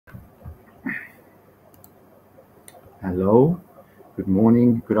Hello, good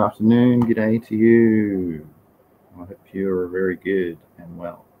morning, good afternoon, good day to you. I hope you're very good and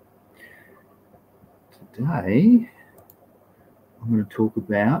well. Today, I'm going to talk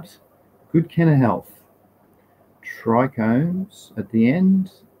about good Cannahealth, Trichomes at the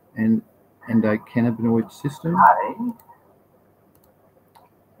end, and a cannabinoid system,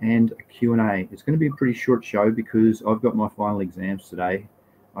 and a Q&A. It's going to be a pretty short show because I've got my final exams today.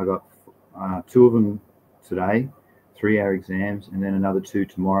 I got 2 of them today, 3-hour exams, and then another 2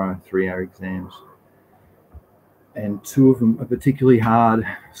 tomorrow, 3-hour exams. And 2 of them are particularly hard,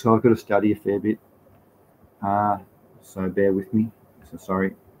 so I've got to study a fair bit. So bear with me. So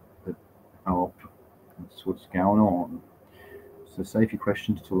sorry, but that's what's going on. So save your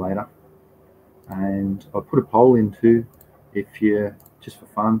questions till later. And I'll put a poll in too, if you're just for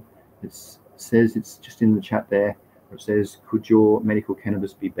fun. It says, it's just in the chat there, where it says, could your medical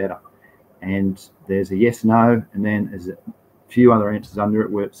cannabis be better? And there's a yes, no, and then there's a few other answers under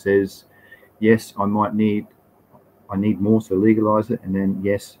it where it says, yes, I need more, so legalize it, and then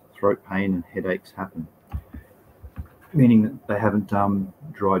yes, throat pain and headaches happen, meaning that they haven't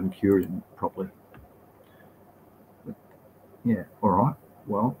dried and cured it properly. But yeah, all right.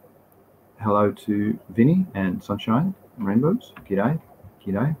 Well, hello to Vinny and Sunshine and Rainbows. G'day,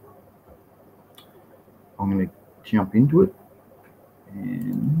 g'day. I'm going to jump into it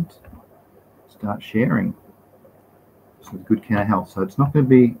and start sharing. So good Cannahealth. So it's not going to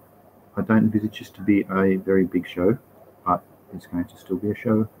be, I don't envisage this to be a very big show, but it's going to still be a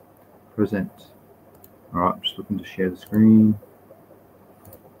show. Present. All right, I'm just looking to share the screen.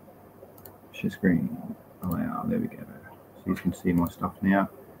 Share screen. Allow. There we go. So you can see my stuff now.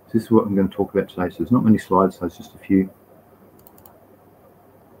 So this is what I'm going to talk about today. So there's not many slides, so it's just a few.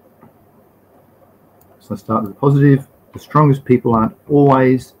 So let's start with the positive. The strongest people aren't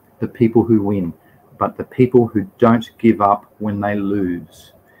always the people who win, but the people who don't give up when they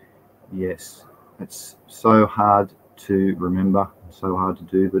lose. Yes, it's so hard to remember, so hard to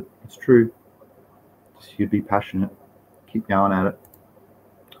do, but it's true. You'd be passionate, keep going at it.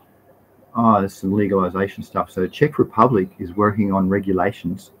 There's some legalization stuff. So Czech Republic is working on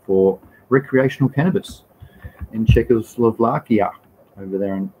regulations for recreational cannabis in Czechoslovakia over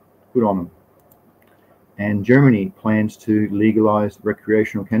there, and good on them. And Germany plans to legalize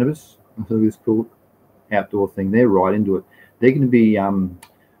recreational cannabis. I thought this cool outdoor thing. They're right into it. They're going to be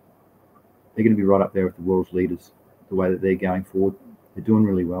right up there with the world's leaders. The way that they're going forward, they're doing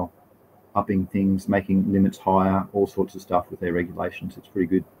really well, upping things, making limits higher, all sorts of stuff with their regulations. It's pretty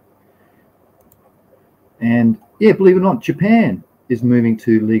good. And yeah, believe it or not, Japan is moving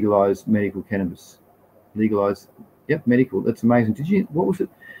to legalize medical cannabis. Legalize, yep, medical. That's amazing. What was it?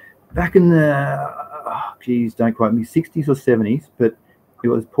 Back in the, don't quote me, 60s or 70s, but it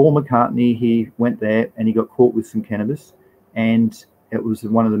was Paul McCartney. He went there and he got caught with some cannabis, and it was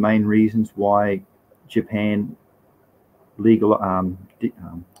one of the main reasons why Japan made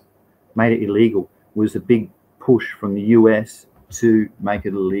it illegal. Was a big push from the US to make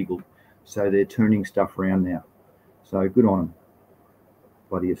it illegal. So they're turning stuff around now. So good on them.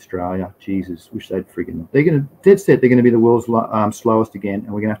 Bloody Australia, Jesus, wish they'd friggin'. They're going to, dead set, they're going to be the world's slowest again, and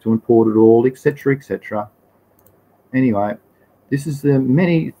we're going to have to import it all, etc., etc. Anyway, this is the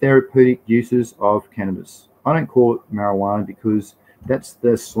many therapeutic uses of cannabis. I don't call it marijuana because that's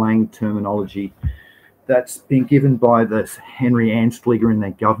the slang terminology that's been given by the Henry Anslinger and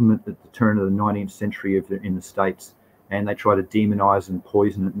their government at the turn of the 19th century in the States, and they try to demonize and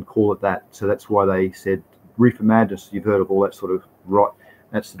poison it and call it that. So that's why they said reefer madness. You've heard of all that sort of rot.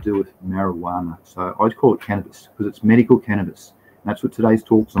 That's to do with marijuana. So I'd call it cannabis because it's medical cannabis. And that's what today's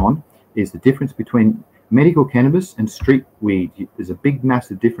talk's on, is the difference between medical cannabis and street weed. There's a big,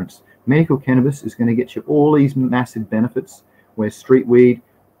 massive difference. Medical cannabis is going to get you all these massive benefits, where street weed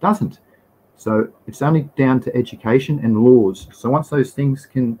doesn't. So it's only down to education and laws. So once those things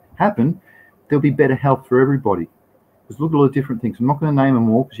can happen, there'll be better health for everybody. There's look at all the different things. I'm not going to name them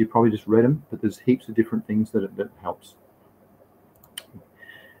all because you probably just read them, but there's heaps of different things that helps.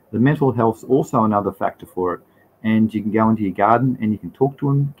 The mental health is also another factor for it. And you can go into your garden and you can talk to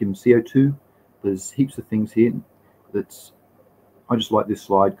them, give them CO2. There's heaps of things here. I just like this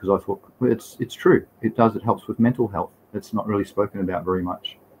slide because I thought, well, it's true. It does. It helps with mental health. It's not really spoken about very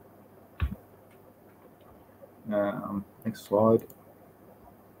much. Next slide.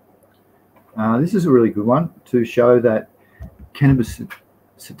 This is a really good one to show that cannabis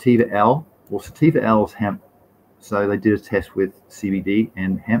sativa L, well, sativa L is hemp. So they did a test with CBD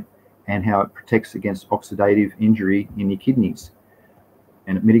and hemp and how it protects against oxidative injury in your kidneys.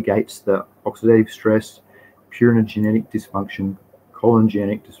 And it mitigates the oxidative stress, purinogenic dysfunction,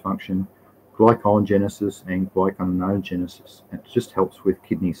 cholinergic dysfunction, glycogenesis and glyconeogenesis. It just helps with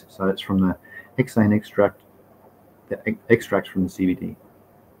kidneys. So it's from the hexane extract, the extracts from the CBD.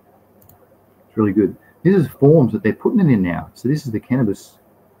 It's really good. This is forms that they're putting it in now. So this is the cannabis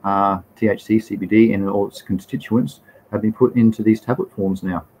THC, CBD, and all its constituents have been put into these tablet forms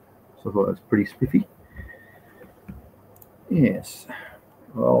now. So I thought that's pretty spiffy. Yes.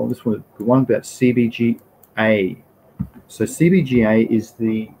 Well, this was the one about CBGA. So CBGA is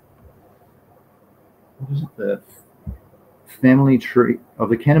the, what is it, the family tree of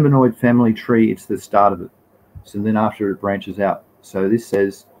the cannabinoid family tree. It's the start of it. So then after it branches out. So this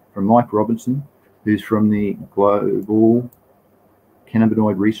says from Mike Robinson, who's from the Global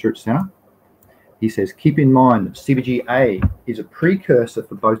Cannabinoid Research Center. He says, keep in mind that CBGA is a precursor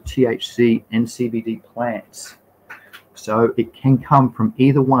for both THC and CBD plants. So it can come from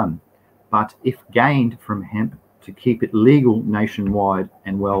either one, but if gained from hemp, to keep it legal nationwide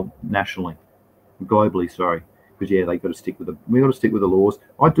and well nationally, globally, sorry, because yeah, they've got to stick with we got to stick with the laws.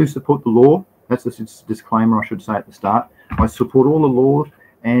 I do support the law. That's a disclaimer I should say at the start. I support all the law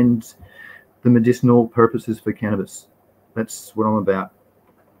and the medicinal purposes for cannabis. That's what I'm about.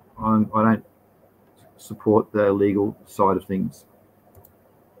 I don't support the legal side of things.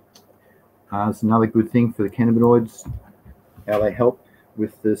 It's another good thing for the cannabinoids, how they help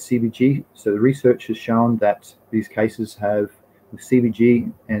with the CBG. So the research has shown that these cases have, with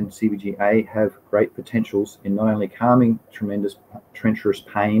CBG and CBGA, have great potentials in not only calming treacherous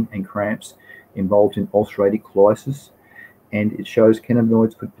pain and cramps involved in ulcerative colitis, and it shows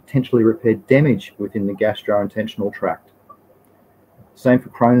cannabinoids could potentially repair damage within the gastrointestinal tract. Same for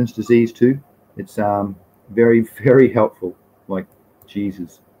Crohn's disease too. It's very, very helpful. Like,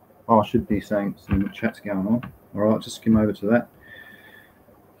 Jesus. Oh, I should be saying some chats going on. All right, just skim over to that.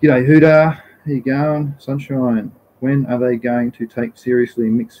 G'day, Huda. How you going? Sunshine. When are they going to take seriously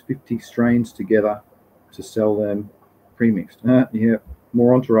and mix 50 strains together to sell them pre-mixed? Yeah,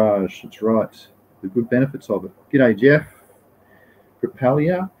 more entourage. That's right. The good benefits of it. G'day, Jeff.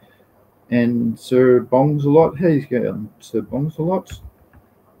 Propelia and Sir Bongs a lot. How you going, Sir Bongs a lot?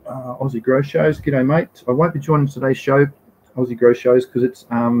 Aussie Grow Shows. G'day, mate. I won't be joining today's show, Aussie Grow Shows, because it's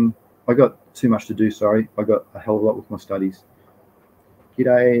I got too much to do. Sorry, I got a hell of a lot with my studies.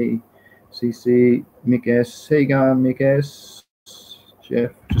 G'day, CC, Mick S. How you going, Mick S?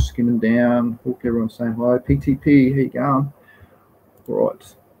 Jeff, just skimming down. Hope everyone's saying hello. PTP, how you going? All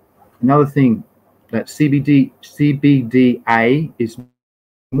right. Another thing, that CBDA is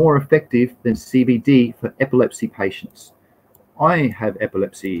more effective than CBD for epilepsy patients. I have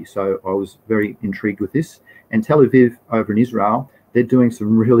epilepsy, so I was very intrigued with this. And Tel Aviv over in Israel, they're doing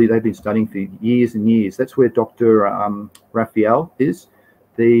some really, they've been studying for years and years. That's where Dr. Raphael is,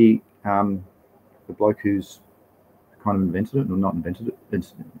 the bloke who's kind of invented it, or not invented it,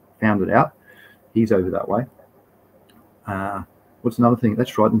 found it out. He's over that way. What's another thing?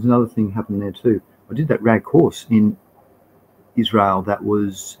 That's right, there's another thing happening there too. I did that rad course in Israel that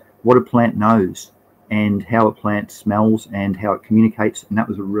was what a plant knows and how a plant smells and how it communicates, and that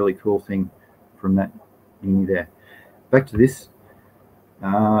was a really cool thing from that uni there. Back to this.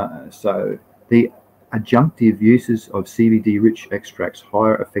 So the adjunctive uses of CBD-rich extracts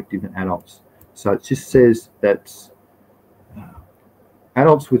higher effective in adults. So it just says that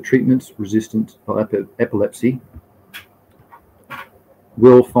adults with treatments resistant to epilepsy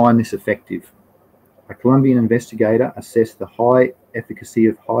will find this effective. A Colombian investigator assessed the high efficacy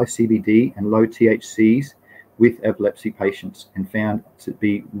of high CBD and low THCs with epilepsy patients and found to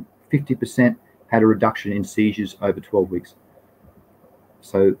be 50% had a reduction in seizures over 12 weeks.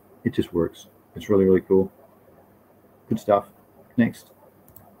 So it just works. It's really, really cool. Good stuff. Next.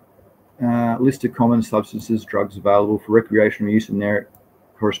 List of common substances, drugs available for recreational use and their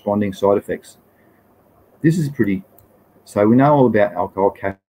corresponding side effects. This is pretty. So we know all about alcohol,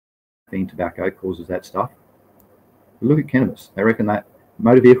 caffeine, tobacco causes that stuff. But look at cannabis. They reckon that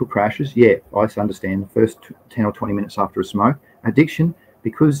motor vehicle crashes, yeah, I understand, the first 10 or 20 minutes after a smoke. Addiction,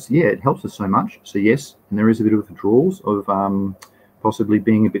 because, yeah, it helps us so much. So, yes, and there is a bit of withdrawals of possibly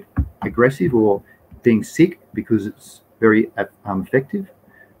being a bit aggressive or being sick because it's very effective.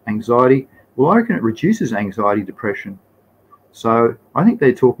 Anxiety, well, I reckon it reduces anxiety, depression. So I think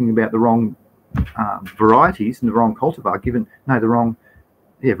they're talking about the wrong varieties and the wrong cultivar given, no, the wrong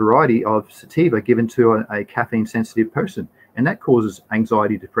variety of sativa given to a caffeine sensitive person. And that causes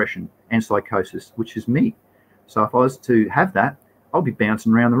anxiety, depression, and psychosis, which is me. So if I was to have that, I'll be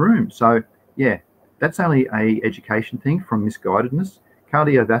bouncing around the room. So yeah, that's only a education thing from misguidedness.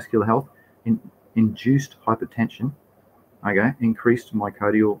 Cardiovascular health, induced hypertension, okay, increased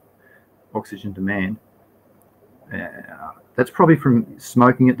myocardial oxygen demand. That's probably from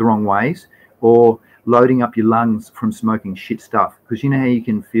smoking it the wrong ways, or loading up your lungs from smoking shit stuff. Because you know how you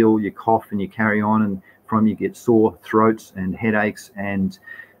can feel your cough and you carry on, and from you get sore throats and headaches and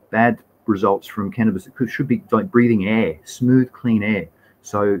bad results from cannabis. It should be like breathing air, smooth, clean air.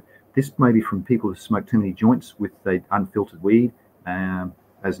 So this may be from people who smoke too many joints with the unfiltered weed,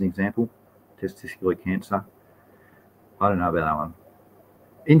 as an example, testicular cancer. I don't know about that one.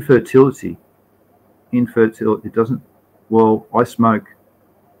 Infertility, it doesn't, well, I smoke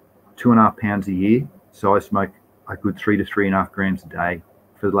 2.5 pounds a year, so I smoke a good 3 to 3.5 grams a day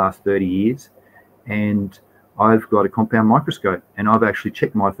for the last 30 years, and I've got a compound microscope, and I've actually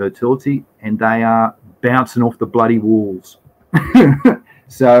checked my fertility, and they are bouncing off the bloody walls.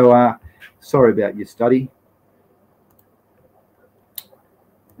 So sorry about your study.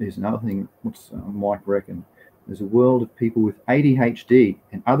 There's another thing. What's Mike reckon? There's a world of people with ADHD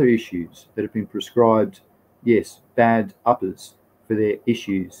and other issues that have been prescribed, yes, bad uppers for their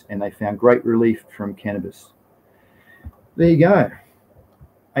issues, and they found great relief from cannabis. There you go.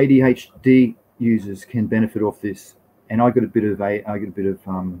 ADHD users can benefit off this, and I got a bit of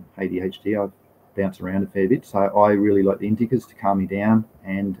ADHD. I bounce around a fair bit, so I really like the indicas to calm me down,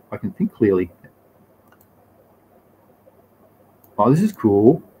 and I can think clearly. Oh, this is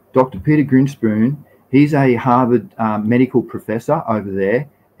cool. Dr. Peter Grinspoon, he's a Harvard medical professor over there,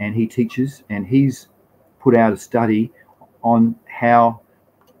 and he teaches, and he's put out a study on how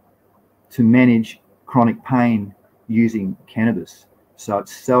to manage chronic pain using cannabis. So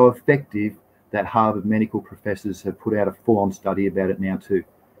it's so effective that Harvard medical professors have put out a full-on study about it now too.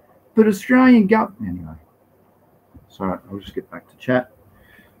 But Australian government, anyway. Sorry, I'll just get back to chat.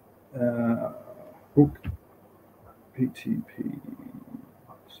 Book PTP.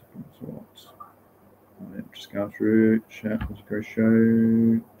 Just going through chat. Let's go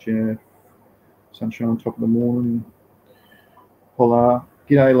show Jeff. Sunshine on top of the morning. Hola.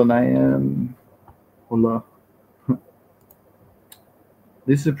 G'day, Linnea. Hola.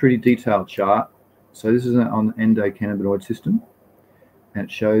 This is a pretty detailed chart. So this is on the endocannabinoid system, and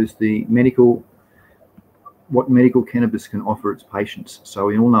it shows the what medical cannabis can offer its patients. So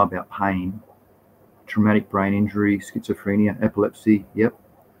we all know about pain, traumatic brain injury, schizophrenia, epilepsy, yep,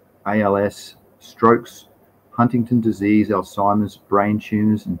 ALS, strokes, Huntington disease, Alzheimer's, brain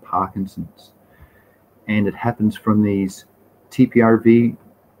tumors, and Parkinson's. And it happens from these TPRV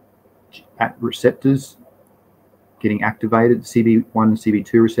receptors getting activated, CB1 and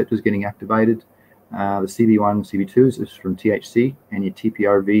CB2 receptors getting activated. The CB1 and CB2 is from THC, and your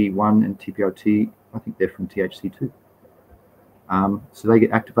TPRV1 and TPRT, I think they're from THC too. So they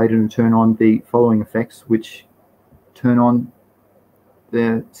get activated and turn on the following effects, which turn on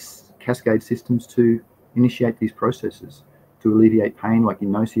the cascade systems to initiate these processes to alleviate pain, like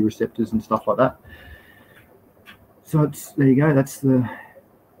your nociceptors and stuff like that. So it's, there you go. That's the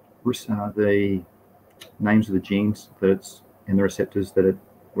names of the genes that it's and the receptors that it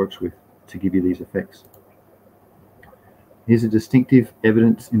works with to give you these effects. Here's a distinctive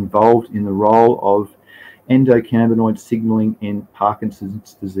evidence involved in the role of endocannabinoid signaling in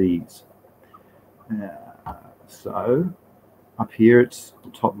Parkinson's disease. So up here, it's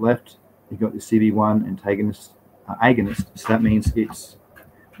the top left, you've got the CB1 antagonist, agonist. So that means it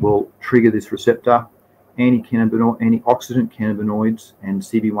will trigger this receptor, antioxidant cannabinoids, and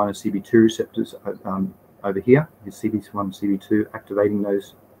CB1 and CB2 receptors over here. The CB1 and CB2 activating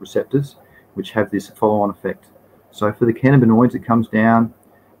those receptors, which have this follow-on effect. So for the cannabinoids, it comes down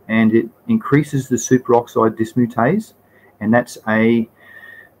and it increases the superoxide dismutase, and that's a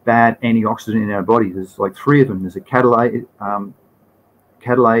bad antioxidant in our body. There's like 3 of them. There's a catalase and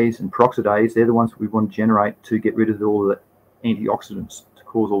peroxidase. They're the ones that we want to generate to get rid of all the antioxidants, to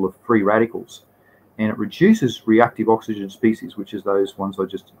cause all the free radicals. And it reduces reactive oxygen species, which is those ones I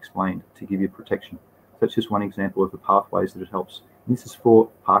just explained, to give you protection. That's just one example of the pathways that it helps. And this is for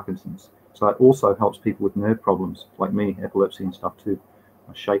Parkinson's. So it also helps people with nerve problems, like me, epilepsy and stuff too.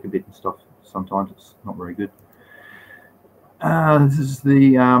 I shake a bit and stuff. Sometimes it's not very good. This is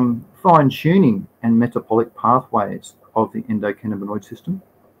the fine-tuning and metabolic pathways of the endocannabinoid system.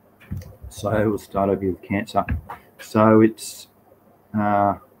 So we'll start over here with cancer. So it's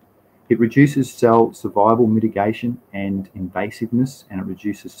it reduces cell survival, mitigation, and invasiveness, and it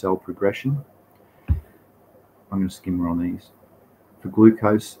reduces cell progression. I'm going to skim on these. For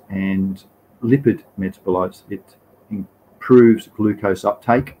glucose and lipid metabolites, it improves glucose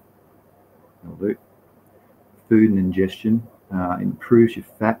uptake. That'll do. Food and ingestion improves your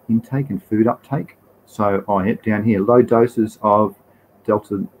fat intake and food uptake. So down here, low doses of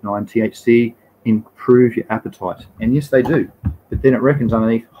delta-9 THC improve your appetite. And yes, they do. But then it reckons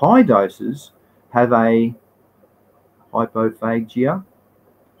underneath, high doses have a hypophagia,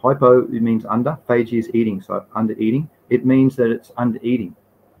 Hypo, it means under. Phagy is eating, so under eating. It means that it's under eating.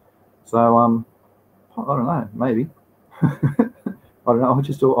 So I don't know, maybe. I don't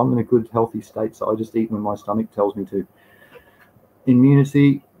know. I'm in a good, healthy state, so I just eat when my stomach tells me to.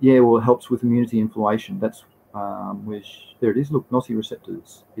 Immunity, yeah, well, it helps with immunity inflammation. That's which there it is. Look,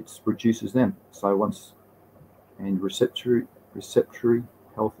 nociceptors. It reduces them. So once and receptory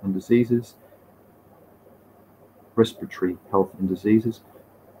health and diseases, respiratory health and diseases,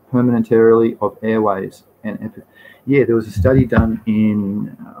 permanentarily of airways and yeah, there was a study done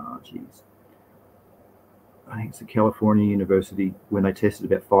in I think it's the California University when they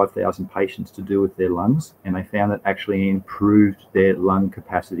tested about 5,000 patients to do with their lungs, and they found that actually improved their lung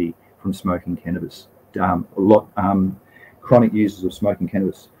capacity from smoking cannabis. Chronic users of smoking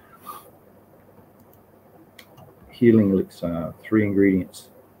cannabis. Healing elixir, 3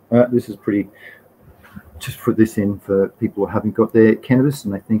 ingredients. This is pretty. Just put this in for people who haven't got their cannabis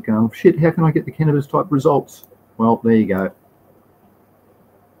and they think, shit, how can I get the cannabis type results? Well, there you go.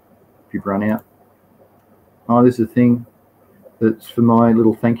 If you've run out. Oh, this is a thing that's for my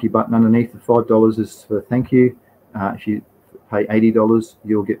little thank you button underneath. The $5 is for thank you. If you pay $80,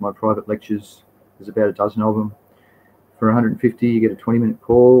 you'll get my private lectures. There's about a dozen of them. For $150, you get a 20-minute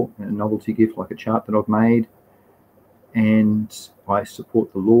call and a novelty gift like a chart that I've made. And I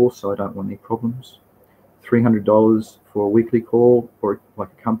support the law, so I don't want any problems. $300 for a weekly call or like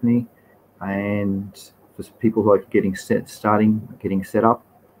a company, and for people who are getting set up,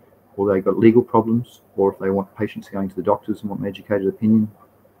 or they've got legal problems, or if they want patients going to the doctors and want an educated opinion.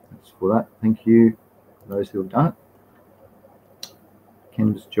 That's for that. Thank you for those who have done it.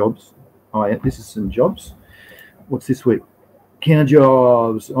 Cannabis jobs. Oh yeah, this is some jobs. What's this week? Canna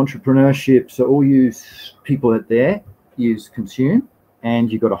jobs, entrepreneurship. So all you people out there, use consume, and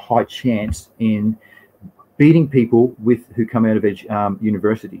you've got a high chance in beating people who come out of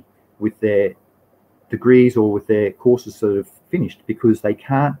university with their degrees or with their courses that have finished, because they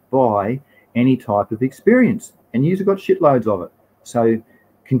can't buy any type of experience, and you've got shitloads of it. So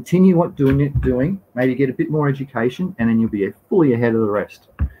continue doing, maybe get a bit more education, and then you'll be fully ahead of the rest.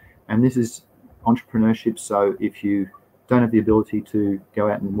 And this is entrepreneurship. So if you don't have the ability to go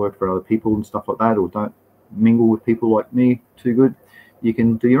out and work for other people and stuff like that, or don't mingle with people like me too good, you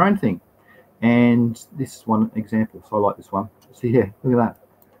can do your own thing. And this is one example, so I like this one. See here, look at that.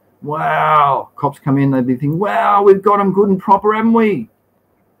 Wow, cops come in, they'd be thinking, wow, we've got them good and proper, haven't we?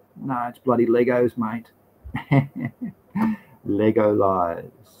 No, it's bloody Legos, mate. Lego lies.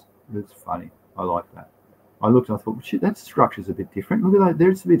 It's funny. I like that. I looked and I thought, shit, that structure's a bit different. Look at that,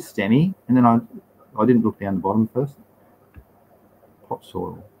 there's a bit STEMmy. And then I didn't look down the bottom first. Pot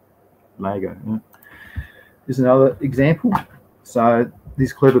soil, Lego. Yeah. Here's another example. So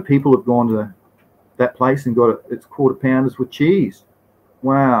these clever people have gone to that place and got it's quarter pounders with cheese.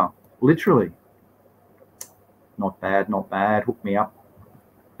 Wow, literally. Not bad, not bad. Hook me up.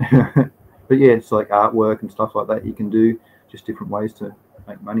 But yeah, it's like artwork and stuff like that you can do, just different ways to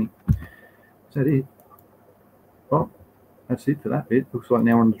make money. Is that it? Well, that's it for that bit. Looks like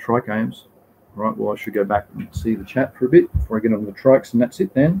now we're on the trichomes. Right, well, I should go back and see the chat for a bit before I get on the trikes, and that's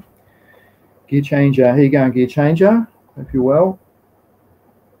it then. Gear changer. Here you go, gear changer. Hope you're well.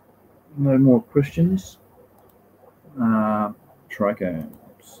 No more questions.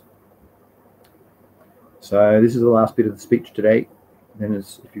 Trichomes. So this is the last bit of the speech today. Then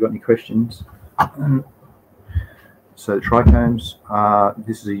if you've got any questions. So the trichomes,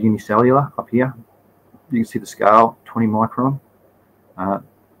 this is a unicellular up here. You can see the scale, 20 micron.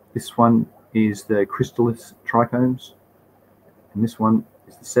 This one is the crystallus trichomes. And this one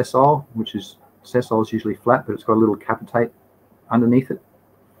is the sessile, which is, sessile is usually flat, but it's got a little capitate underneath it.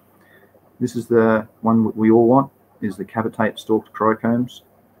 This is the one we all want, is the capitate stalked trichomes.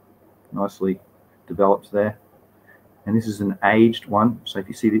 Nicely developed there. And this is an aged one. So if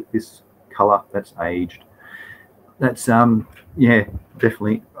you see this color, that's aged. That's, yeah,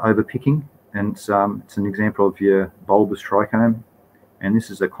 definitely overpicking. And it's an example of your bulbous trichome. And this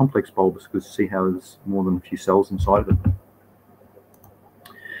is a complex bulbous, because see how there's more than a few cells inside of it.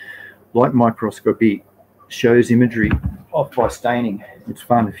 Light microscopy shows imagery off by staining. It's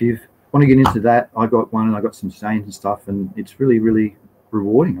fun. If you want to get into that, I got one and I got some stains and stuff, and it's really, really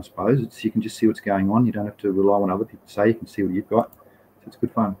rewarding, I suppose. You can just see what's going on. You don't have to rely on other people to say. You can see what you've got. So it's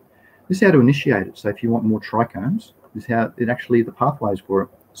good fun. This is how to initiate it. So if you want more trichomes, this is how it actually, the pathways for it.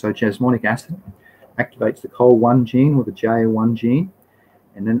 So jasmonic acid activates the COL1 gene or the JA1 gene,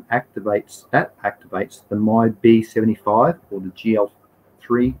 and then activates the MyB75 or the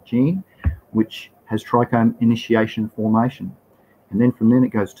GL3 gene, which has trichome initiation formation. And then from then it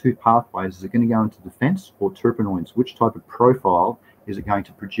goes two pathways. Is it going to go into defense or terpenoids? Which type of profile is it going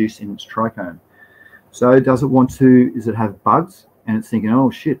to produce in its trichome? So does it want to, does it have bugs? And it's thinking, oh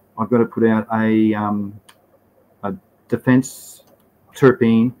shit, I've got to put out a defense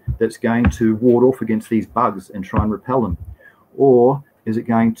terpene that's going to ward off against these bugs and try and repel them. Or is it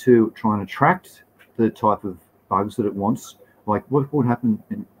going to try and attract the type of bugs that it wants? Like what would happen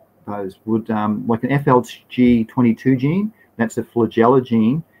in those? Would like an FLG22 gene, that's a flagella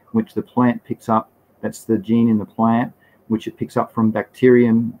gene, which the plant picks up. That's the gene in the plant, which it picks up from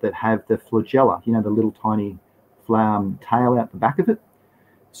bacterium that have the flagella, you know, the little tiny tail out the back of it.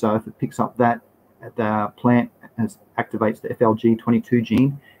 So if it picks up that, the plant activates the FLG22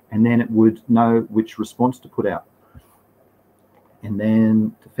 gene, and then it would know which response to put out. And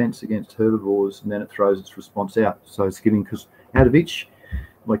then defense against herbivores, and then it throws its response out. So it's giving, because out of each,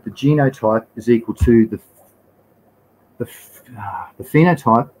 like the genotype is equal to the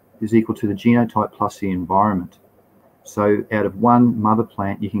phenotype is equal to the genotype plus the environment. So out of one mother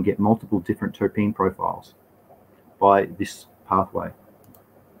plant, you can get multiple different terpene profiles by this pathway.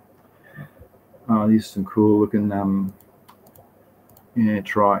 Oh, these are some cool looking, yeah,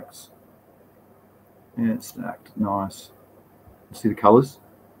 trikes. Yeah, it's stacked, nice. See the colours?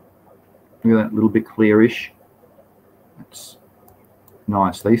 Look at that, little bit clearish. That's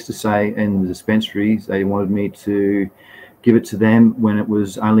nice. They used to say in the dispensaries they wanted me to give it to them when it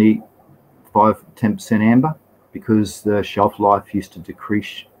was only 5–10% amber, because the shelf life used to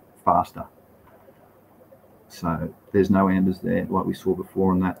decrease faster. So there's no ambers there like we saw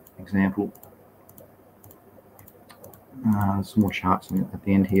before in that example. Some more charts at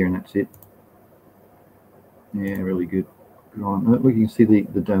the end here, and that's it. Yeah, really good. Good on. Look, you can see the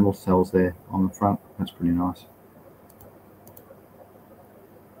dermal cells there on the front. That's pretty nice.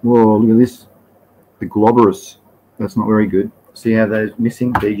 Whoa, look at this. The globerus. That's not very good. See how those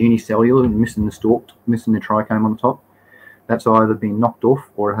missing? They're unicellular and missing the stalk, missing the trichome on the top. That's either been knocked off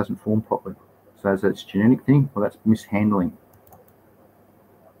or it hasn't formed properly. So that's a genetic thing, or that's mishandling.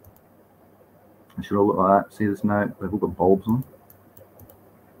 They should all look like that. See, there's no, they've all got bulbs on.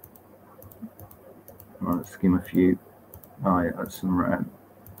 All right, let's skim a few. Oh yeah, that's some rad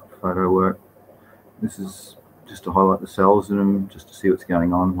photo work. This is just to highlight the cells in them, just to see what's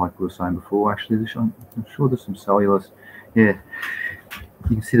going on, like we were saying before. Actually, I'm sure there's some cellulose. Yeah,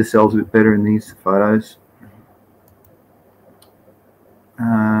 you can see the cells a bit better in these photos.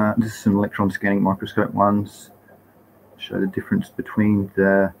 This is some electron scanning microscope ones. Show the difference between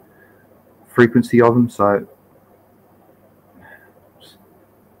the frequency of them. So,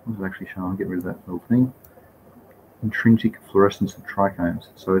 what was actually showing? I'll get rid of that little thing. Intrinsic fluorescence of trichomes.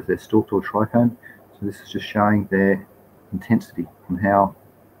 So if they're stalked or trichome, so this is just showing their intensity and how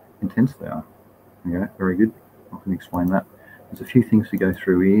intense they are. Okay, very good. I can explain that. There's a few things to go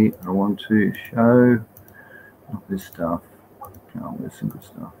through here. I want to show not this stuff. Oh, there's some good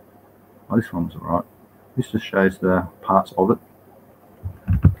stuff. Oh, this one's alright. This just shows the parts of it.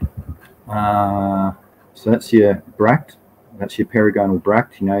 So that's your bract. That's your perigonal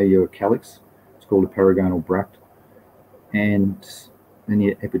bract. You know, your calyx. It's called a perigonal bract. And then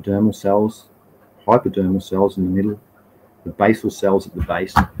your epidermal cells, hypodermal cells in the middle, the basal cells at the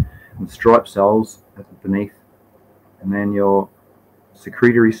base, and the stripe cells beneath, and then your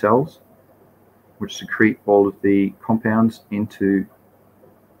secretory cells, which secrete all of the compounds into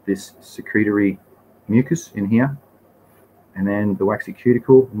this secretory mucus in here, and then the waxy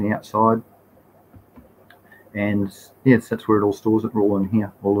cuticle on the outside. And yes, that's where it all stores it, all in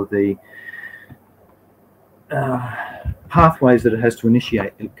here, all of the pathways that it has to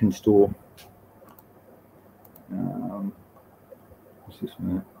initiate, it can store. What's this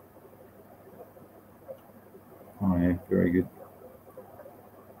one? Oh yeah, very good.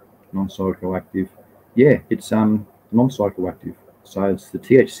 Non-psychoactive. Yeah, it's non-psychoactive. So it's the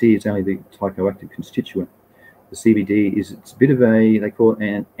THC is only the psychoactive constituent. The CBD is, it's a bit of a, they call it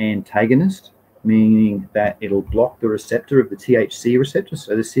an antagonist, meaning that it'll block the receptor of the THC receptor.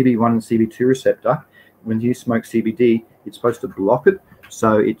 So the CB1 and CB2 receptor, when you smoke CBD, it's supposed to block it.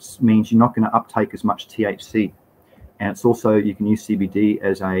 So it means you're not going to uptake as much THC. And it's also, you can use CBD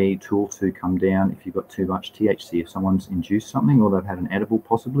as a tool to come down if you've got too much THC. If someone's induced something or they've had an edible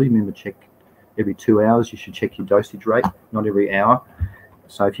possibly, remember, check every 2 hours. You should check your dosage rate, not every hour.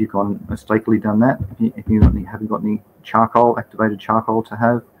 So if you've gone mistakenly done that, if you haven't got any charcoal, activated charcoal to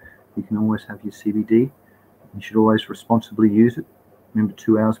have, you can always have your CBD. You should always responsibly use it. Remember,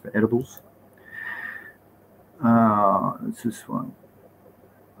 2 hours for edibles. It's this one.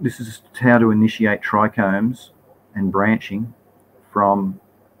 This is how to initiate trichomes and branching from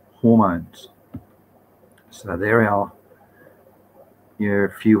hormones. So there are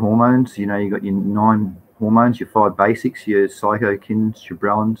your few hormones. You know, you got your 9 hormones, your 5 basics, your cytokines, your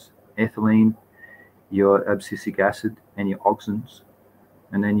ghrelins, ethylene, your abscisic acid, and your auxins.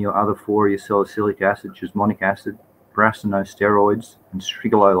 And then your other 4 are your salicylic acid, jasmonic acid, brassinosteroids, and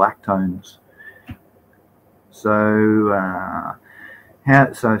strigololactones. So,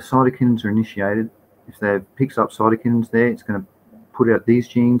 cytokines are initiated. If they picks up cytokines there, it's going to put out these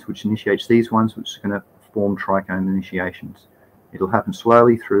genes, which initiates these ones, which is going to form trichome initiations. It'll happen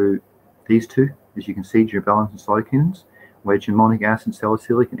slowly through these 2, as you can see, gibberellins and cytokines, where jasmonic acid,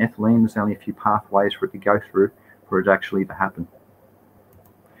 salicylic, and ethylene, there's only a few pathways for it to go through for it actually to happen.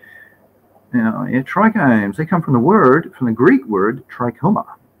 Now, yeah, trichomes, they come from the Greek word trichoma,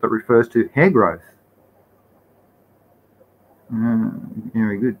 that refers to hair growth.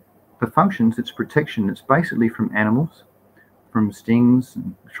 Very good. The functions, it's protection. It's basically from animals, from stings,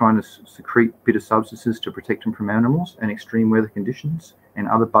 and trying to secrete bitter substances to protect them from animals and extreme weather conditions and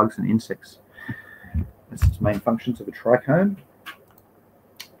other bugs and insects. That's its main functions of a trichome.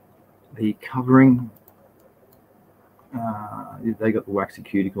 The covering, they got the waxy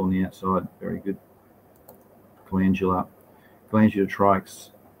cuticle on the outside. Very good. Glandular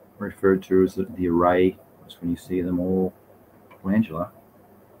trikes, referred to as the array. That's when you see them all glandular.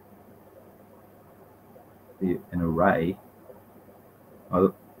 An array.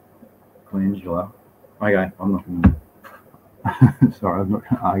 Glandular. Okay, I'm not going to. Sorry, I'm not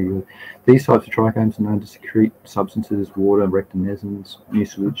going to argue. These types of trichomes are known to secrete substances, water, rectinescence,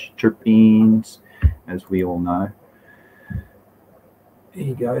 mucilage, terpenes, as we all know. There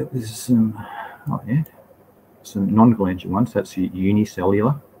you go. This is some non-glandular ones. That's your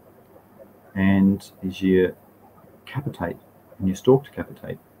unicellular, and is your capitate, and your stalked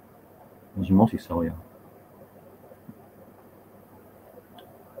capitate is your multicellular.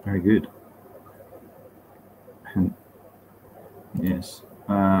 Very good. And yes.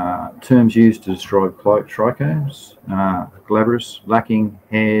 Terms used to describe trichomes: glabrous, lacking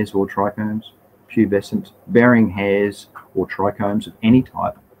hairs or trichomes; pubescent, bearing hairs or trichomes of any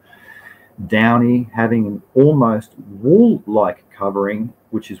type; downy, having an almost wool-like covering,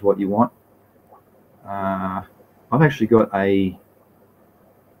 which is what you want. I've actually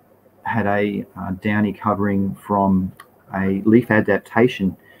had a downy covering from a leaf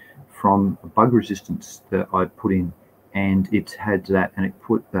adaptation from a bug resistance that I put in, and it had that, and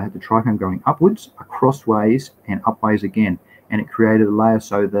they had the trichome going upwards, across ways, and upways again, and it created a layer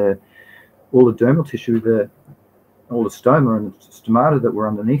so all the dermal tissue, all the stoma and the stomata that were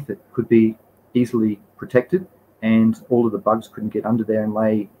underneath it could be easily protected, and all of the bugs couldn't get under there and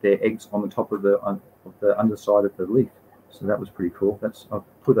lay their eggs on the top of the underside of the leaf. So that was pretty cool. I'll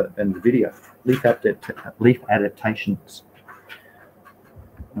put that in the video. Leaf adaptations.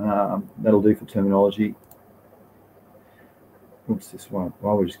 That'll do for terminology. What's this one?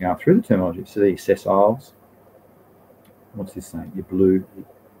 Well, we're just going through the terminology. So these sessiles. What's this saying? Your blue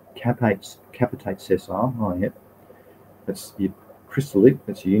capitate sessile. Oh, yep. That's your crystallic.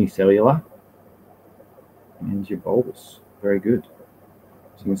 That's your unicellular. And your bulbous. Very good.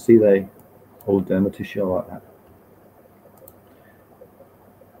 So you can see all the dermal tissue like that.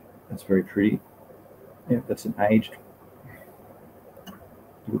 That's very pretty. Yeah, that's an aged.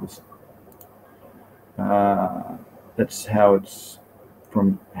 Look at this. That's how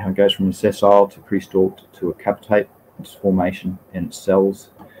it goes from a sessile to pre-stalked to a capitate. Its formation and its cells.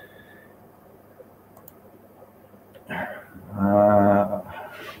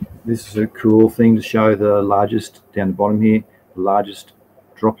 This is a cool thing to show the largest, down the bottom here, the largest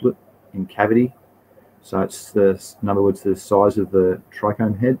droplet in cavity. So it's in other words, the size of the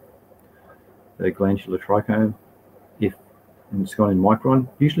trichome head, the glandular trichome. And it's gone in micron.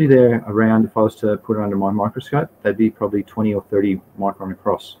 Usually they're around, if I was to put it under my microscope, they'd be probably 20 or 30 micron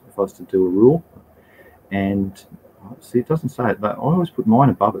across if I was to do a rule. And see, it doesn't say it, but I always put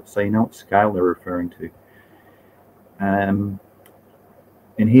mine above it so you know what scale they're referring to. And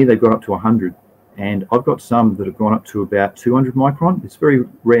here they've got up to 100. And I've got some that have gone up to about 200 micron. It's very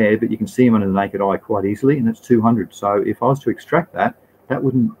rare, but you can see them under the naked eye quite easily, and it's 200. So if I was to extract I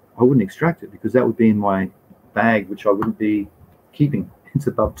wouldn't extract it, because that would be in my bag, which I wouldn't be keeping. It's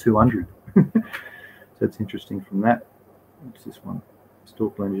above 200. So it's interesting from that. What's this one?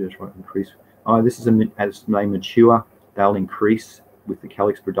 Stalk glandular trichome increase. Oh, this is as they mature, they'll increase with the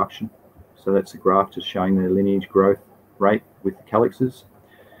calyx production. So that's a graph just showing their lineage growth rate with the calyxes.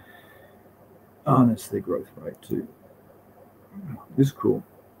 Oh, and that's their growth rate too. This is cool.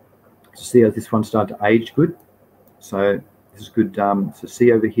 So see how this one started to age good. So this is good. So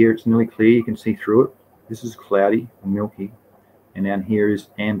see over here, it's nearly clear. You can see through it. This is cloudy and milky. And down here is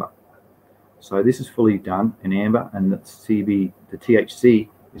amber. So this is fully done in amber, and the THC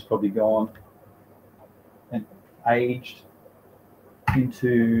is probably gone aged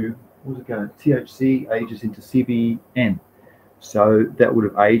into, what was it going? THC ages into CBN. So that would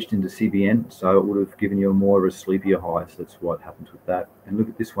have aged into CBN, so it would have given you a more of a sleepier high. So that's what happens with that. And look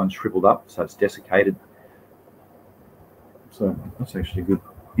at this one, shriveled up, so it's desiccated. So that's actually a good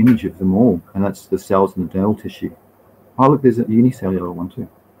image of them all, and that's the cells in the dermal tissue. Oh, look, there's a unicellular one too.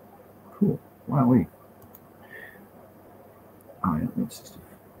 Cool. Wowee. Oh yeah, that's just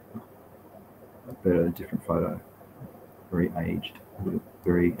a different photo. Very aged.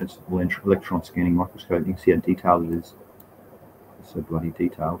 Very, it's electron scanning microscope. You can see how detailed it is. It's so bloody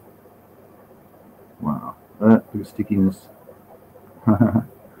detailed. Wow. Look at stickiness. Right,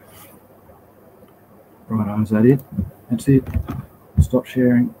 is that it? That's it. Stop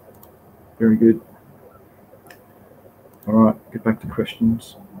sharing. Very good. All right, get back to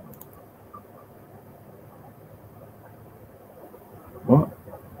questions. What?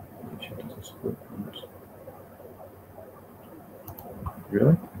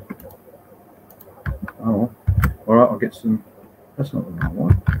 Really? Oh, all right, I'll get some. That's not the wrong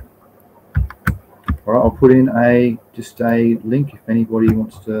one. All right, I'll put in just a link if anybody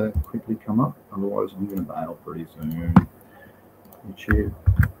wants to quickly come up. Otherwise, I'm going to bail pretty soon. YouTube.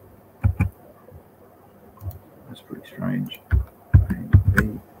 That's pretty strange.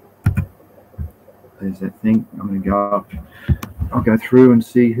 There's that thing. I'm going to go up. I'll go through and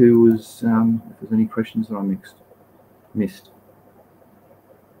see who was. If there's any questions that I missed.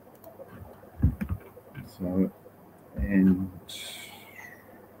 So, and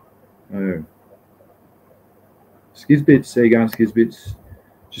oh, Skizbits, there you go, Skizbits.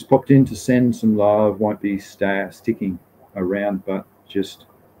 Just popped in to send some love. Won't be sticking around, but just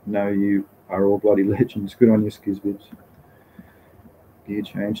know you are all bloody legends. Good on you, Skizbits. Gear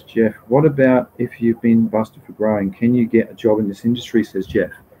change, Jeff. What about if you've been busted for growing? Can you get a job in this industry? Says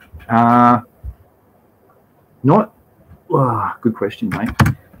Jeff. Not. Good question, mate.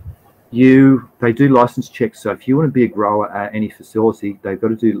 They do license checks. So if you want to be a grower at any facility, they've got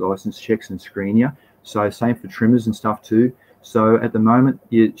to do license checks and screen you. So same for trimmers and stuff too. So at the moment,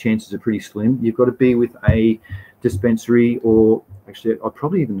 your chances are pretty slim. You've got to be with a dispensary, or actually,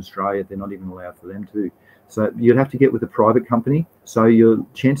 probably even Australia, they're not even allowed for them too. So you'd have to get with a private company. So your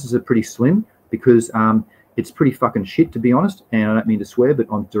chances are pretty slim, because it's pretty fucking shit, to be honest. And I don't mean to swear, but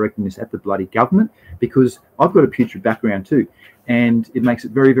I'm directing this at the bloody government, because I've got a putrid background too. And it makes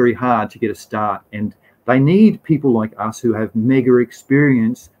it very, very hard to get a start. And they need people like us who have mega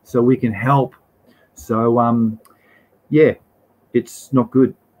experience so we can help. So, yeah, it's not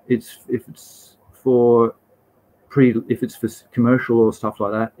good. If it's for commercial or stuff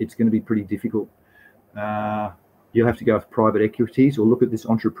like that, it's going to be pretty difficult. You'll have to go with private equities or look at this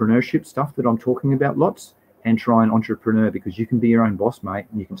entrepreneurship stuff that I'm talking about lots, and try an entrepreneur, because you can be your own boss, mate,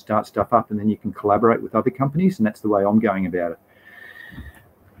 and you can start stuff up, and then you can collaborate with other companies, and that's the way I'm going about it.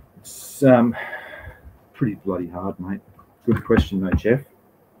 It's pretty bloody hard, mate. Good question, though, Jeff.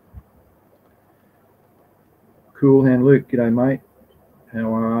 Cool hand Luke, g'day, mate.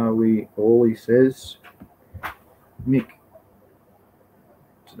 How are we all, he says. Mick,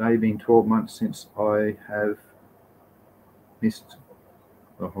 today being 12 months since I have missed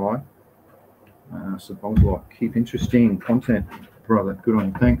the high. Sabong's a lot. Keep interesting content, brother. Good on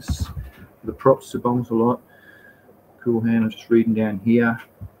you. Thanks for the props, Sabong's a lot. Cool hand. I'm just reading down here.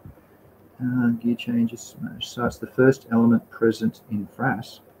 Gear changes. So it's the first element present in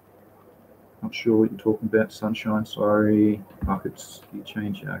FRAS. Not sure what you're talking about, sunshine. Sorry. Buckets. Gear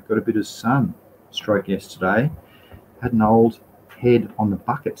change. Got a bit of sun stroke yesterday. Had an old head on the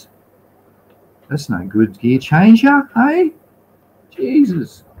bucket. That's no good, gear changer, hey?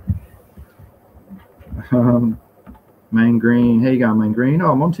 Jesus. Main Green. How you going, Main Green?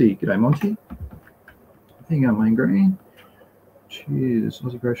 Oh, Monty. G'day, Monty. How you going, Main Green? Cheers.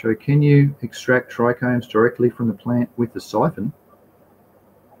 Aussie Grow Show. Can you extract trichomes directly from the plant with the siphon?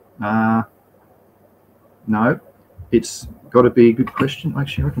 No. It's got to be a good question.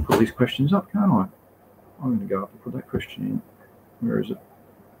 Actually, I can put these questions up, can't I? I'm going to go up and put that question in. Where is it?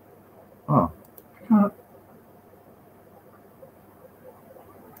 Oh, I can't.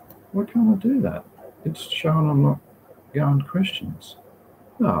 Why can't I do that? It's showing I'm not going to questions.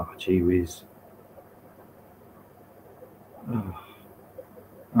 Oh, gee whiz. Oh.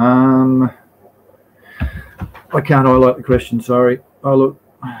 I can't highlight the question, sorry. Oh, look.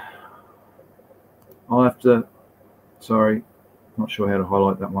 I'll have to, sorry, not sure how to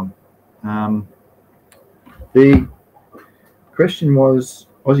highlight that one. The question was,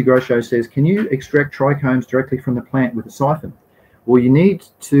 Aussie Grow Show says, can you extract trichomes directly from the plant with a siphon? Well, you need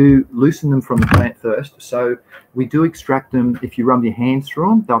to loosen them from the plant first. So we do extract them. If you run your hands through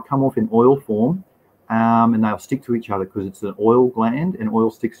them, they'll come off in oil form. and they'll stick to each other because it's an oil gland and oil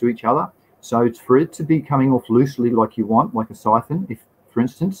sticks to each other. So it's for it to be coming off loosely like you want, like a siphon, if, for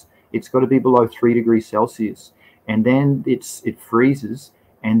instance, it's got to be below 3 degrees Celsius. And then it freezes,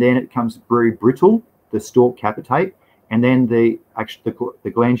 and then it comes very brittle, the stalk capitate, and then the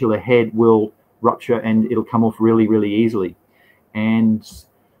glandular head will rupture and it'll come off really, really easily. And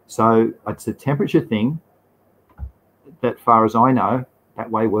so it's a temperature thing. That far as I know,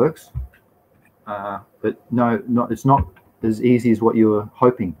 that way works. But no, it's not as easy as what you were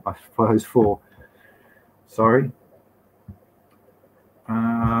hoping, I suppose, for. Sorry.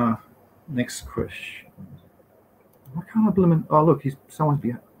 Next question. Why can't I bloom? Oh, look,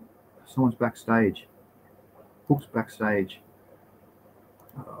 someone's backstage. Hook's backstage.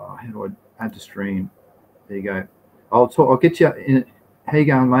 Oh, how do I add to stream? There you go. I'll get you in. How you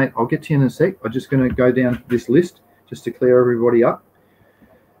going, mate? I'll get to you in a sec. I'm just going to go down this list just to clear everybody up.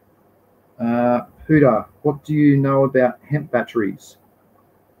 Huda, what do you know about hemp batteries?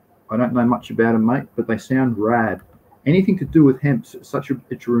 I don't know much about them, mate, but they sound rad. Anything to do with hemp, it's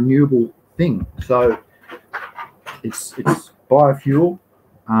a renewable thing. So it's biofuel.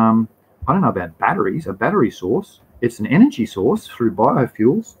 I don't know about batteries, a battery source. It's an energy source through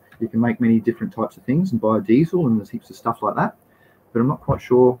biofuels. You can make many different types of things and biodiesel, and there's heaps of stuff like that. But I'm not quite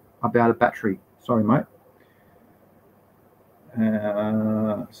sure about a battery. Sorry, mate.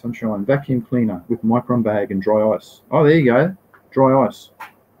 Sunshine, vacuum cleaner with micron bag and dry ice. Oh, there you go. Dry ice.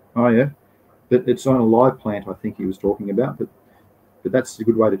 Oh, yeah. But it's on a live plant, I think he was talking about. But that's a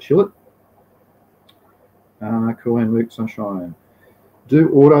good way to chill it. Cool, and Luke, Sunshine. Do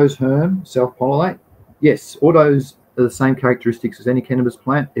autos self-pollinate? Yes, autos are the same characteristics as any cannabis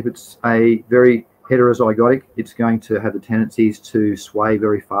plant. If it's a very heterozygotic, it's going to have the tendencies to sway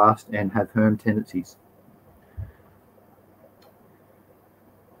very fast and have herm tendencies.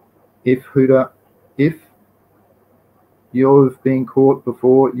 If you've been caught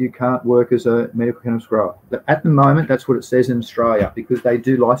before, you can't work as a medical cannabis grower. At the moment, that's what it says in Australia, because they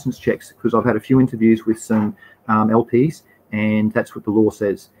do license checks, because I've had a few interviews with some LPs, and that's what the law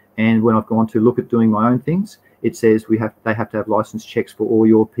says. And when I've gone to look at doing my own things, it says they have to have license checks for all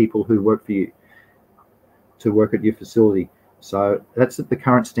your people who work for you to work at your facility. So that's at the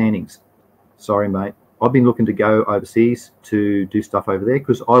current standings. Sorry, mate. I've been looking to go overseas to do stuff over there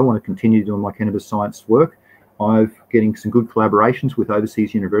because I want to continue doing my cannabis science work. I'm getting some good collaborations with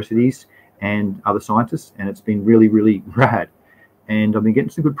overseas universities and other scientists, and it's been really, really rad. And I've been getting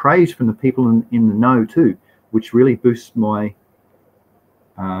some good praise from the people in the know too, which really boosts my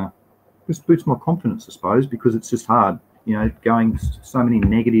confidence, I suppose, because it's just hard, you know, going so many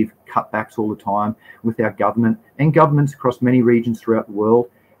negative cutbacks all the time with our government and governments across many regions throughout the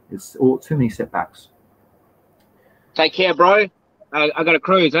world. It's all too many setbacks. Take care, bro. I got a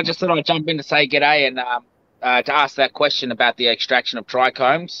cruise. I just thought I'd jump in to say g'day and to ask that question about the extraction of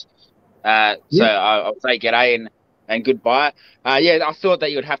trichomes. So I'll say g'day and goodbye. Yeah, I thought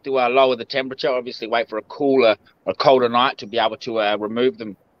that you would have to lower the temperature, obviously wait for a colder night to be able to remove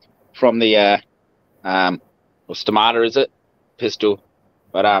them from the stomata, is it? Pistol.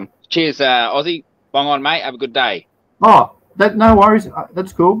 But cheers, Aussie. Bong on, mate. Have a good day. Oh, no worries.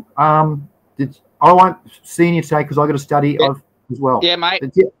 That's cool. I won't see you today because I got to study as well. Yeah, mate.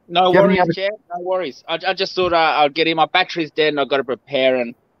 No worries, Chair. No worries. I just thought I'd get in. My battery's dead, and I've got to prepare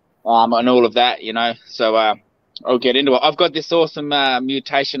and all of that, you know. So I'll get into it. I've got this awesome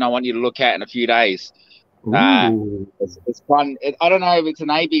mutation I want you to look at in a few days. It's fun. I don't know if it's an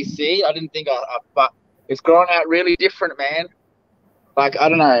ABC. I didn't think but it's growing out really different, man. Like, I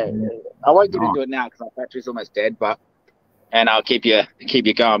don't know. I won't get into it now because my battery's almost dead, and I'll keep you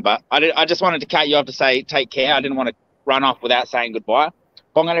going. But I just wanted to cut you off to say take care. I didn't want to run off without saying goodbye.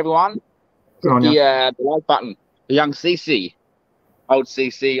 Bong on, everyone. The like button. The young CC. Old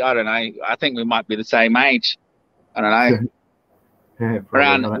CC. I don't know. I think we might be the same age. I don't know. Yeah,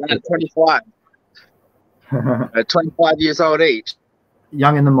 around 25. 25 years old each.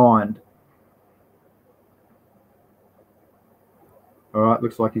 Young in the mind. All right,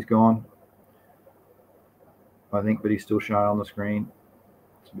 looks like he's gone. I think, but he's still showing on the screen.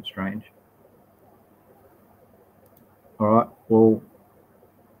 It's a bit strange. All right, well,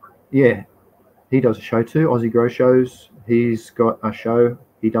 yeah, he does a show too, Aussie Grow Shows. He's got a show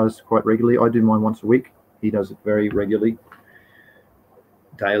he does quite regularly. I do mine once a week. He does it very regularly,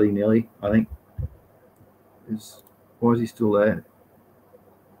 daily nearly, I think. Why is he still there?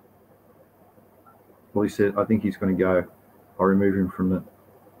 Well, he said, I think he's going to go. I'll remove him from the...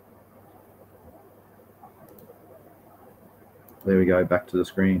 There we go, back to the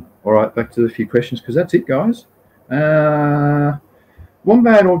screen. All right, back to a few questions, because that's it, guys. Wombat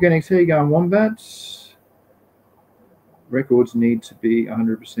Organics, here you go, Wombats. records need to be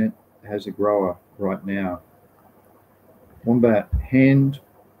 100% as a grower right now. Wombat, hand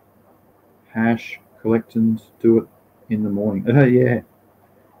hash collectins, do it in the morning. Yeah.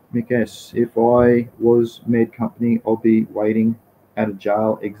 Mick S, if I was med company, I'll be waiting at a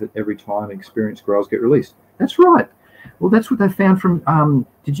jail exit every time experienced growers get released. That's right. Well, that's what they found from,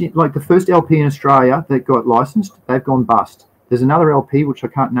 did you, like the first LP in Australia that got licensed, they've gone bust. There's another LP, which I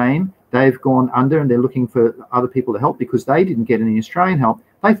can't name, they've gone under and they're looking for other people to help because they didn't get any Australian help.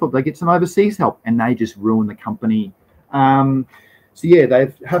 They thought they'd get some overseas help and they just ruined the company. So yeah,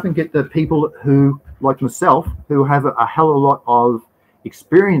 they haven't get the people who, like myself, who have a hell of a lot of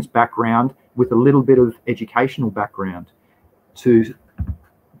experience background with a little bit of educational background to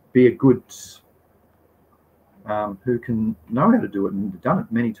be a good, who can know how to do it and done it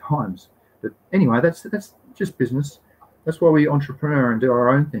many times. But anyway, that's just business. That's why we entrepreneur and do our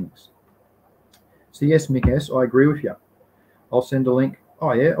own things. So yes, Mick S, I agree with you. I'll send a link.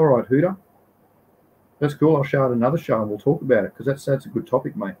 Oh yeah, all right, Hooter. That's cool. I'll show it another show and we'll talk about it because that's a good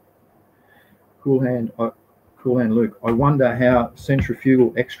topic, mate. Cool hand Luke. I wonder how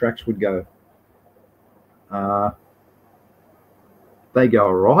centrifugal extracts would go. They go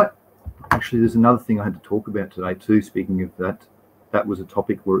all right. Actually, there's another thing I had to talk about today too. Speaking of that, that was a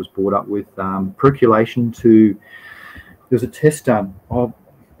topic where it was brought up with percolation to. There's a test done. I'll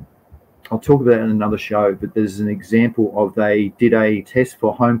talk about it in another show, but there's an example of they did a test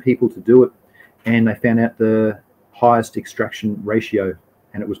for home people to do it, and they found out the highest extraction ratio,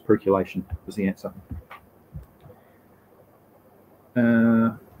 and it was percolation was the answer.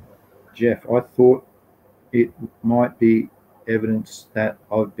 Jeff, I thought it might be evidence that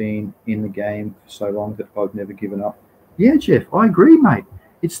I've been in the game for so long that I've never given up. Yeah, Jeff, I agree, mate.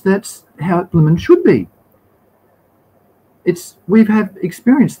 That's how it should be. We've had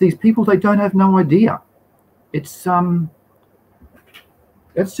experience. These people, they don't have no idea. That's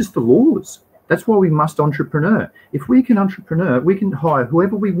just the laws. That's why we must entrepreneur. If we can entrepreneur, we can hire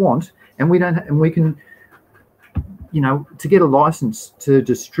whoever we want, and we can, to get a license to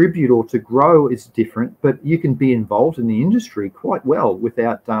distribute or to grow is different, but you can be involved in the industry quite well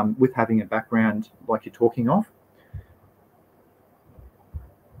without with having a background like you're talking of.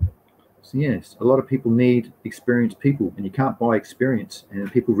 So yes, a lot of people need experienced people, and you can't buy experience,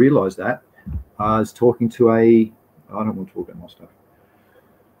 and people realize that. I was talking to I don't want to talk about my stuff.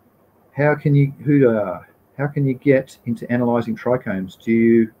 How can you get into analyzing trichomes? Do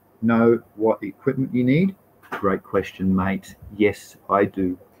you know what equipment you need? Great question, mate. Yes, I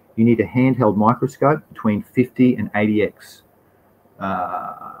do. You need a handheld microscope between 50 and 80x.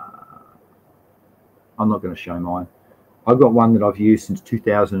 I'm not going to show mine. I've got one that I've used since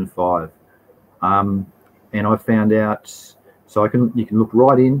 2005, and I found out. So you can look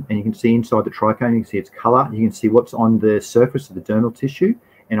right in, and you can see inside the trichome. You can see its color. You can see what's on the surface of the dermal tissue.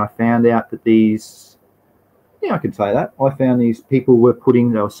 And I found out that these, I can say that. I found these people were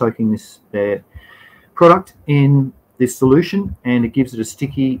soaking their product in this solution, and it gives it a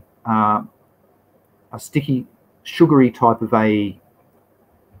sticky, sugary type of a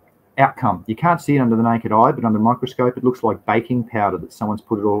outcome. You can't see it under the naked eye, but under the microscope, it looks like baking powder that someone's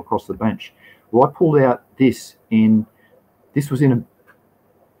put it all across the bench. Well, I pulled out this was in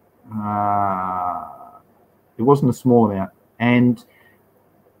it wasn't a small amount, and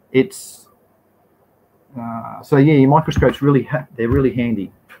it's so yeah, your microscope's they're really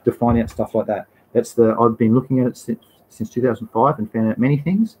handy to find out stuff like that. I've been looking at it since 2005 and found out many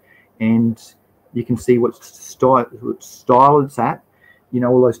things, and you can see what style it's at.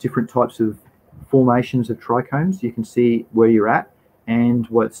 All those different types of formations of trichomes. You can see where you're at and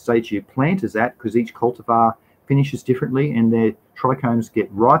what stage your plant is at, because each cultivar finishes differently, and their trichomes get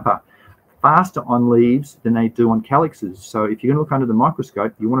riper faster on leaves than they do on calyxes. So if you're going to look under the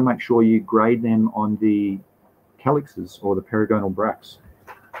microscope, you want to make sure you grade them on the calyxes or the perigonal bracts.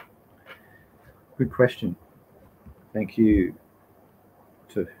 Good question. Thank you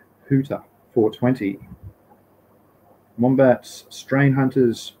to Hooter 420. Wombats, Strain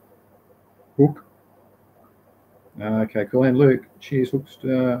Hunters, Hook. Okay, cool. And Luke, cheers, Hooks.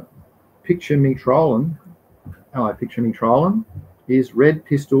 Picture me trolling. Hello, picture me trolling. Is red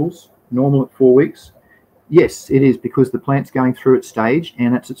pistils normal at 4 weeks? Yes, it is, because the plant's going through its stage,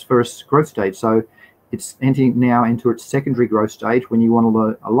 and it's its first growth stage. So it's entering now into its secondary growth stage, when you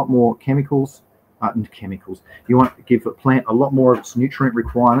want a lot more chemicals. You want to give a plant a lot more of its nutrient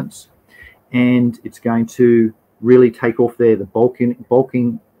requirements, and it's going to really take off there. The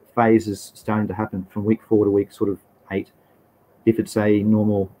bulking phase is starting to happen from week 4 to week sort of 8, if it's a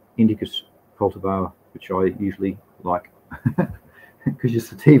normal indicus cultivar, which I usually like, because your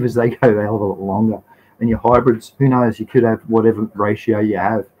sativas, they go a hell of a lot longer. and your hybrids, who knows, you could have whatever ratio you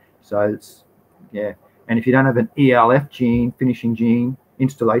have. So it's, yeah. And if you don't have an ELF gene, finishing gene,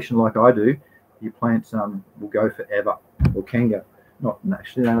 installation like I do, your plants will go forever, or can go. Not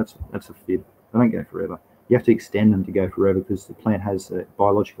actually, no, that's a fib. They don't go forever. You have to extend them to go forever because the plant has a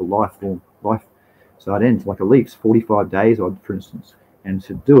biological life. So it ends like a leaf's 45 days odd, for instance. And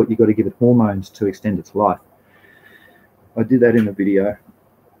to do it, you've got to give it hormones to extend its life. I did that in a video.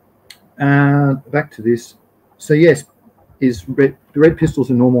 Back to this. So yes, the red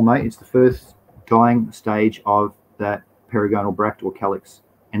pistol's a normal mate. It's the first dying stage of that perigonal bract or calyx,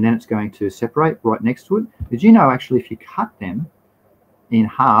 and then it's going to separate right next to it. Did you know actually if you cut them in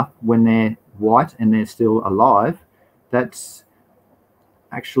half when they're white and they're still alive, that's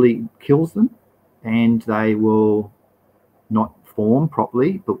actually kills them, and they will not form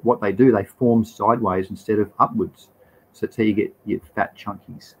properly, but what they do, they form sideways instead of upwards. So that's how you get your fat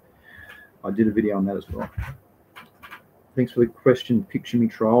chunkies. I did a video on that as well. Thanks for the question, Picture Me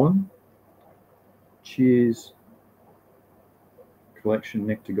Trolling. Cheers. Collection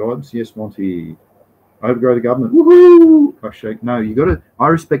Nectar Gods. Yes, Monty. Overgrow the government. Woohoo! I shake. No, you got to. I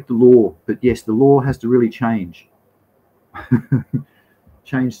respect the law, but yes, the law has to really change.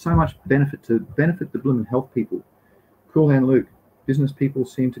 Change so much benefit the blooming health people. Cool Hand Luke. Business people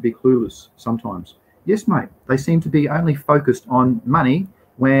seem to be clueless sometimes. Yes, mate. They seem to be only focused on money,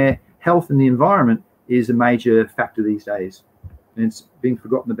 where health and the environment is a major factor these days, and it's being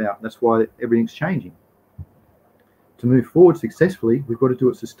forgotten about. That's why everything's changing. To move forward successfully, we've got to do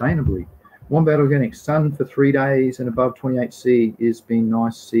it sustainably. Wombat Organics, sun for 3 days and above 28C is been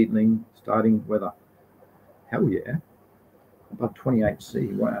nice seedling starting weather. Hell yeah. Above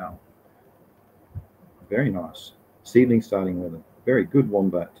 28C, wow. Very nice. Seedling starting weather. Very good,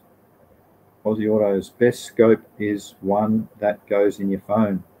 Wombat. Aussie Auto's best scope is one that goes in your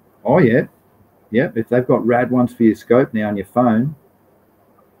phone. Oh, yeah. Yep, if they've got rad ones for your scope now on your phone.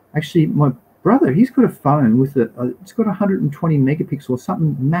 Actually, my brother, he's got a phone with it's got 120 megapixels,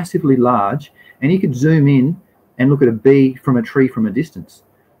 something massively large, and he could zoom in and look at a bee from a tree from a distance.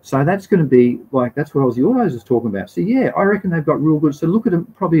 So that's going to be like, that's what Aussie Autos is talking about. So yeah, I reckon they've got real good. So look at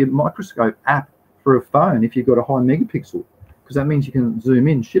probably a microscope app for a phone if you've got a high megapixel, because that means you can zoom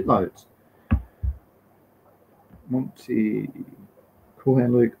in shitloads. Monty, Cool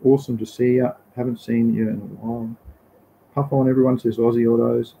Hand Luke, awesome to see you. Haven't seen you in a while. Puff on, everyone, says Aussie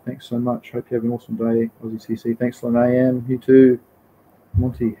Autos. Thanks so much. Hope you have an awesome day. AussyCC. Thanks, Lynam. You too.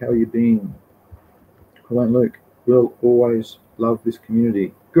 Monty, how you been? Cool Hand Luke. We'll always love this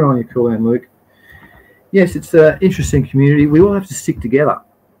community. Good on you, Cool Hand Luke. Yes, it's an interesting community. We all have to stick together.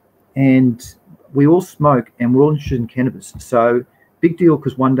 And we all smoke and we're all interested in cannabis. So big deal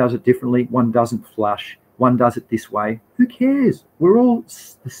because one does it differently. One doesn't flush. One does it this way. Who cares? We're all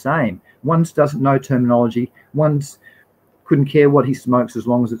the same. One doesn't know terminology. One's couldn't care what he smokes as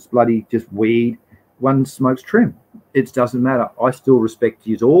long as it's bloody just weed. One smokes trim. It doesn't matter. I still respect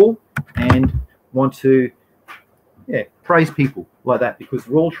you all and want to praise people like that, because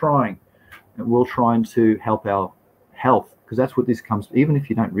we're all trying, and we're all trying to help our health, because that's what this comes, even if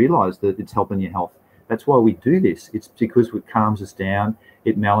you don't realize that it's helping your health. That's why we do this. It's because it calms us down,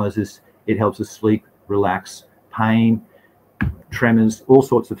 it mellows us, it helps us sleep, relax, pain, tremors, all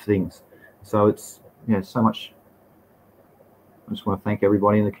sorts of things. So it's so much. I just want to thank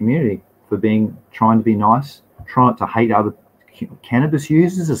everybody in the community for trying to be nice, trying not to hate other cannabis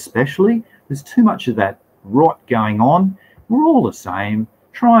users, especially. There's too much of that rot going on. We're all the same.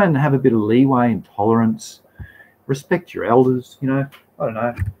 Try and have a bit of leeway and tolerance. Respect your elders. I don't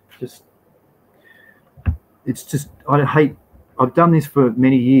know. I've done this for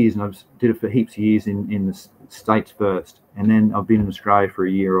many years, and I've did it for heaps of years in the States first, and then I've been in Australia for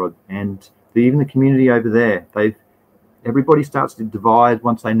a year, and even the community over there, everybody starts to divide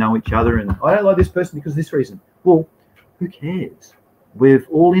once they know each other, and I don't like this person because of this reason. Well, who cares? We're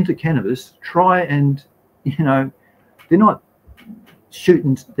all into cannabis. Try and, they're not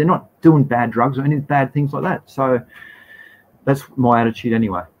shooting, they're not doing bad drugs or any bad things like that. So that's my attitude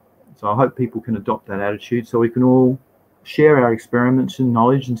anyway. So I hope people can adopt that attitude so we can all share our experiments and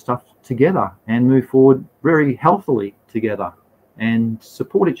knowledge and stuff together and move forward very healthily together and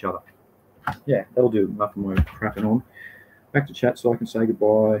support each other. Yeah, that'll do enough of my crapping on. Back to chat so I can say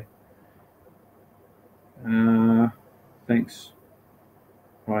goodbye. Thanks.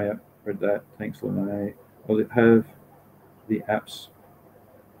 I read that. Thanks, Lene. Does it have the apps?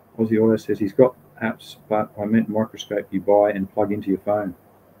 Aussie Auto says he's got apps, but I meant microscope you buy and plug into your phone.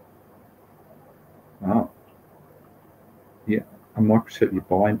 Oh. Yeah, a microscope you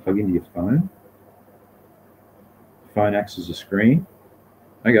buy and plug into your phone. The phone acts as a screen.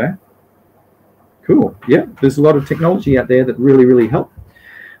 Okay. Cool. Yeah, there's a lot of technology out there that really help.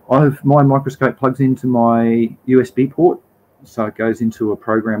 My microscope plugs into my USB port, so it goes into a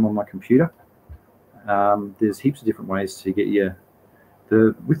program on my computer. There's heaps of different ways to get you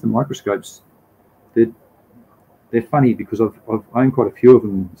with the microscopes. They're funny because I've owned quite a few of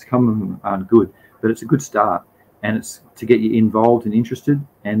them. Some of them aren't good, but it's a good start, and it's to get you involved and interested.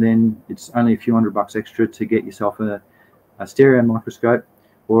 And then it's only a few $100 extra to get yourself a stereo microscope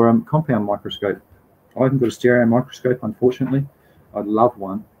or a compound microscope. I haven't got a stereo microscope, unfortunately. I'd love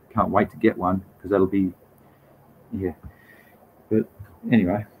one. Can't wait to get one because that'll be, yeah. But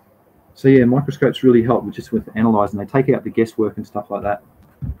anyway, so yeah, microscopes really help with analysing. They take out the guesswork and stuff like that.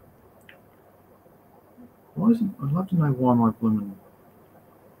 Why isn't? I'd love to know why my blooming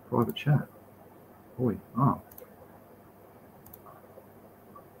private chat. Boy, oh.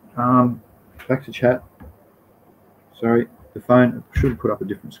 Back to chat. Sorry, the phone should have put up a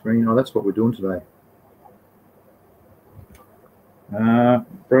different screen. Oh, that's what we're doing today.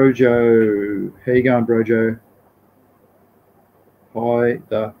 Brojo, how you going, Brojo? Hi,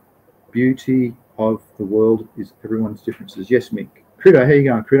 the beauty of the world is everyone's differences. Yes, Mick. Critter, how you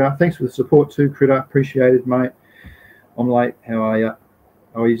going, Critter? Thanks for the support too, Critter. Appreciate it, mate. I'm late. How are you?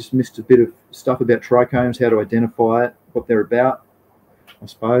 Oh, you just missed a bit of stuff about trichomes, how to identify it, what they're about, I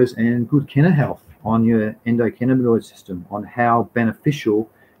suppose, and good Cannahealth on your endocannabinoid system, on how beneficial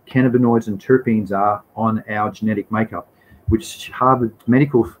cannabinoids and terpenes are on our genetic makeup, which Harvard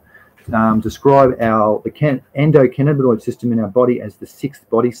Medical describe the endocannabinoid system in our body as the sixth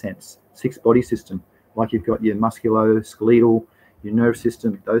body system. Like you've got your musculoskeletal, your nerve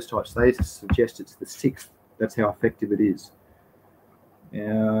system, those types. They suggest it's the sixth. That's how effective it is.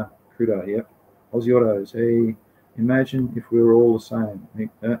 Yeah, Critter, yep. Aussie Autos, hey, imagine if we were all the same.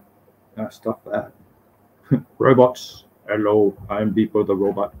 Stuff that. Robots, hello, I'm Beepo the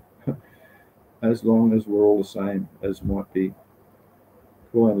robot. As long as we're all the same as might be.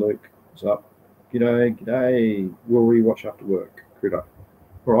 Cool, and Luke, what's up? G'day. We'll rewatch after work, Critter.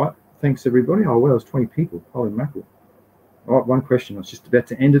 All right, thanks everybody. Oh, well, it's 20 people. Holy mackerel. All right, one question. I was just about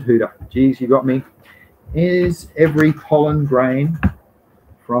to end it, Hooter. Geez, you got me. Is every pollen grain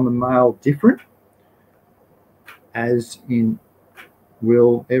from a male different? As in,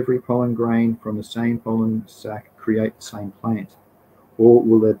 will every pollen grain from the same pollen sac create the same plant? Or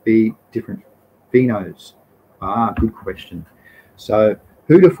will there be different phenos? Good question. So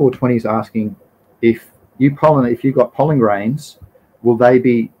Hooter 420 is asking if you've got pollen grains, will they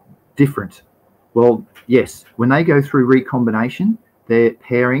be different? Well, yes. When they go through recombination, their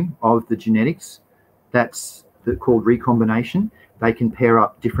pairing of the genetics, that's called recombination, they can pair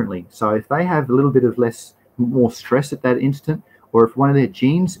up differently. So if they have a little bit of more stress at that instant, or if one of their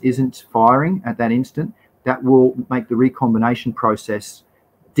genes isn't firing at that instant, that will make the recombination process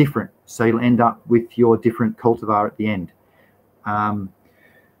different. So you'll end up with your different cultivar at the end.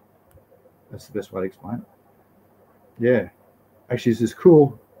 That's the best way to explain it. Yeah. Actually, this is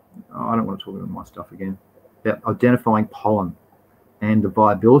cool. I don't want to talk about my stuff again. About identifying pollen and the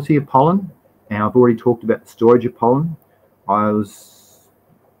viability of pollen. And I've already talked about the storage of pollen.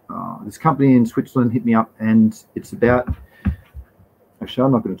 This company in Switzerland hit me up, and it's about. Actually,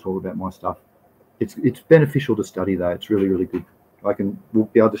 I'm not going to talk about my stuff. It's beneficial to study though. It's really good. We'll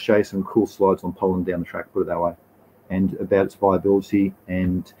be able to show you some cool slides on pollen down the track, put it that way, and about its viability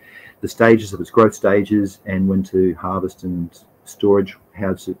and the stages of its growth stages and when to harvest and storage.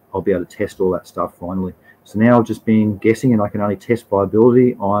 I'll be able to test all that stuff finally. So now I've just been guessing, and I can only test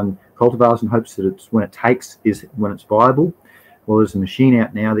viability on cultivars in hopes that it's when it's viable. Well, there's a machine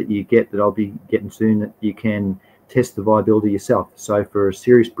out now that you get that I'll be getting soon that you can test the viability yourself. So for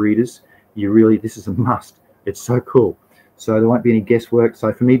serious breeders, this is a must. It's so cool. So there won't be any guesswork.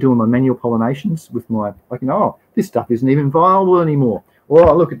 So for me doing my manual pollinations with this stuff isn't even viable anymore.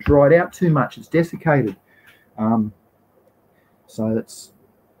 Or look, it dried out too much. It's desiccated. So that's,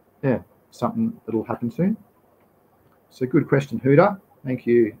 something that'll happen soon. So good question, Hooter. Thank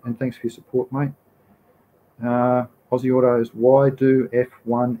you. And thanks for your support, mate. Aussie Autos, why do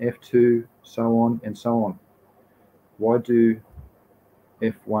F1, F2, so on and so on? Why do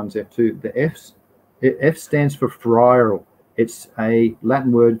F1s, F2? The F stands for friarial. It's a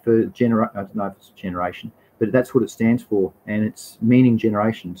Latin word for I don't know if it's generation, but that's what it stands for, and it's meaning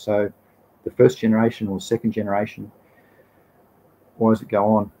generation. So the first generation or second generation, why does it go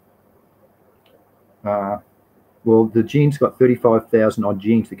on? Well, the gene's got 35,000 odd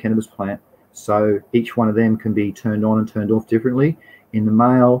genes, the cannabis plant. So each one of them can be turned on and turned off differently. In the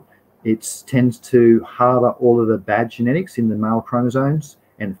male, it tends to harbor all of the bad genetics in the male chromosomes,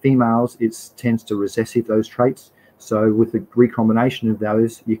 and females, it tends to recessive those traits. So with the recombination of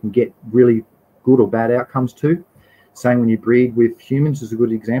those, you can get really good or bad outcomes too. Same when you breed with humans is a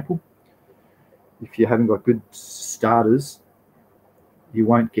good example. If you haven't got good starters, you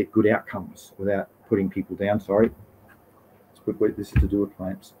won't get good outcomes without putting people down. Sorry. This is to do with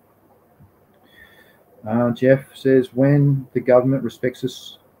plants. Jeff says, when the government respects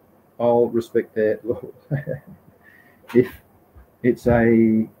us, I'll respect their law. If it's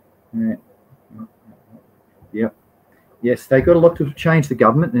a... Yep. Yes, they got a lot to change, the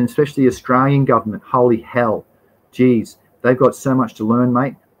government, and especially the Australian government. Holy hell. Geez, they've got so much to learn,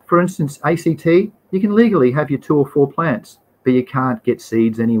 mate. For instance, ACT, you can legally have your 2 or 4 plants, but you can't get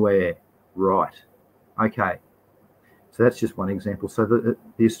seeds anywhere. Right. Okay. So that's just one example. So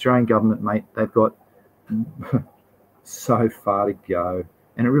the Australian government, mate, they've got so far to go.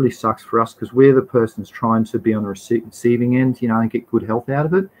 And it really sucks for us because we're the persons trying to be on the receiving end, you know, and get good health out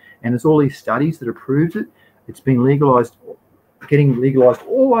of it. And there's all these studies that have proved it. It's been legalized, getting legalized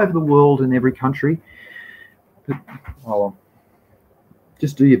all over the world in every country. But, oh,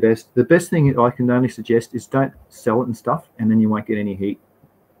 just do your best. The best thing I can only suggest is don't sell it and stuff, and then you won't get any heat.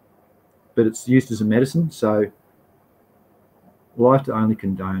 But it's used as a medicine, so we'll have to only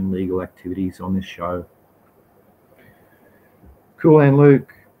condone legal activities on this show. Cool, and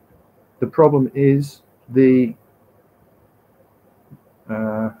Luke, the problem is the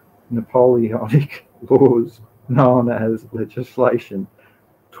Napoleonic laws, known as legislation,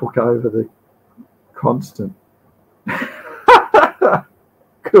 took over the constant.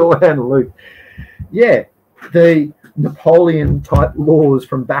 Cool, and Luke. Yeah, the Napoleon type laws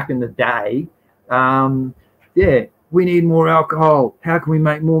from back in the day. Yeah, we need more alcohol. How can we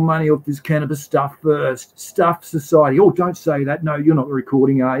make more money off this cannabis stuff first? Stuff society. Oh, don't say that. No, you're not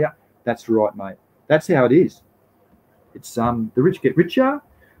recording, are you? That's right, mate. That's how it is. It's the rich get richer,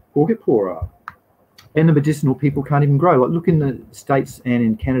 poor get poorer. And the medicinal people can't even grow. Like, look in the States and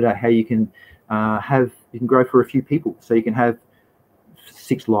in Canada how you can you can grow for a few people. So you can have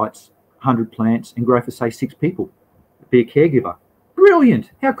 6 lights, 100 plants, and grow for, say, 6 people. Be a caregiver.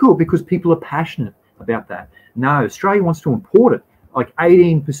 Brilliant. How cool, because people are passionate about that. No, Australia wants to import it. Like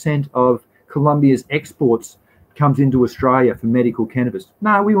 18% of Colombia's exports comes into Australia for medical cannabis.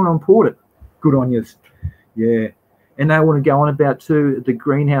 No, we want to import it. Good on you. Yeah. And they want to go on about too the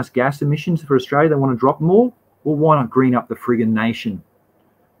greenhouse gas emissions for Australia. They want to drop them all. Well, why not green up the friggin' nation?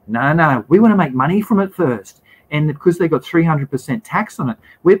 No, we want to make money from it first. And because they got 300% tax on it,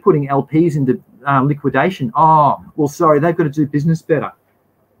 we're putting LPs into liquidation. Oh, well, sorry, they've got to do business better.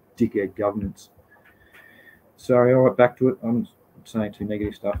 Dickhead governments. Sorry, all right, back to it. I'm saying too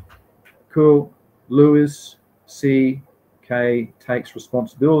negative stuff. Cool. Lewis C.K. takes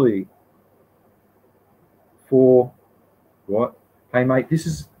responsibility for what? Hey, mate, this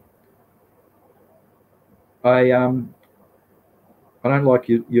is... I don't like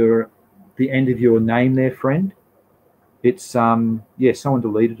the end of your name there, friend. It's yeah, someone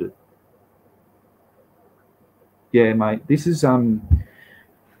deleted it. Yeah, mate, this is I'm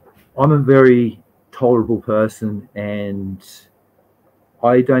a very tolerable person, and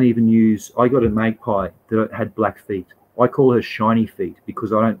I don't even use... I got a magpie that had black feet. I call her shiny feet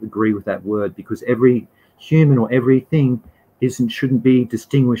because I don't agree with that word, because every human or everything shouldn't be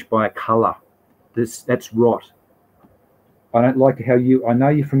distinguished by a color. That's rot. I don't like how I know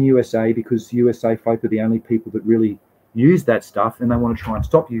you're from USA, because USA folk are the only people that really use that stuff, and they want to try and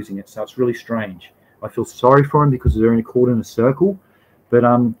stop using it. So it's really strange. I feel sorry for them because they're caught in a circle. But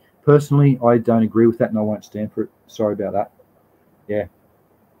personally, I don't agree with that, and I won't stand for it. Sorry about that. Yeah.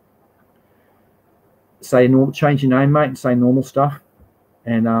 Change your name, mate, and say normal stuff,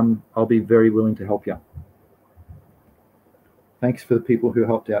 and I'll be very willing to help you. Thanks for the people who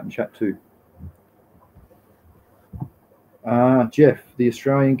helped out in chat too. Jeff, the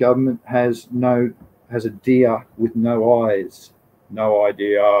Australian government has a deer with no eyes. No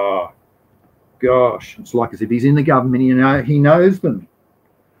idea. Gosh, it's like as if he's in the government, he knows them.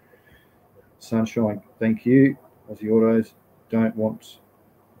 Sunshine, thank you. Aussie Autos don't want...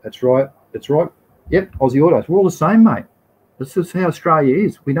 That's right. Yep, Aussie Autos. We're all the same, mate. This is how Australia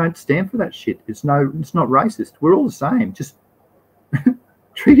is. We don't stand for that shit. It's not racist. We're all the same. Just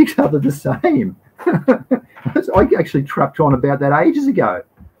treat each other the same. I actually trapped on about that ages ago.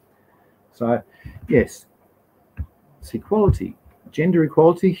 So, yes, it's equality, gender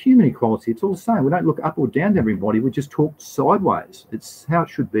equality, human equality. It's all the same. We don't look up or down to everybody. We just talk sideways. It's how it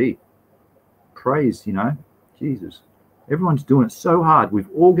should be. Praise, Jesus. Everyone's doing it so hard. We've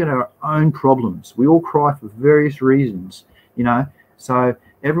all got our own problems. We all cry for various reasons, So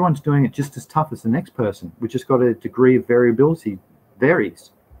everyone's doing it just as tough as the next person. We've just got a degree of variability.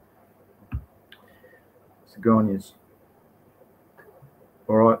 Varies. Begonias.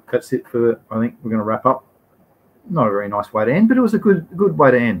 All right, that's it for, I think we're going to wrap up. Not a very nice way to end, but it was a good way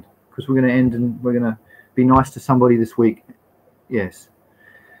to end, because we're going to end and we're going to be nice to somebody this week. Yes.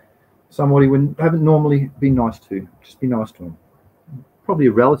 Somebody we haven't normally been nice to. Just be nice to them. Probably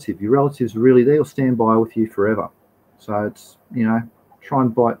a relative. Your relatives really, they'll stand by with you forever. So it's, you know, try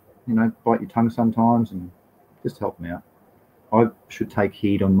and bite your tongue sometimes and just help them out. I should take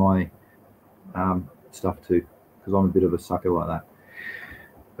heed on my stuff too, because I'm a bit of a sucker like that.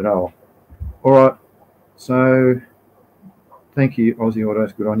 But oh, all right. So thank you, Aussie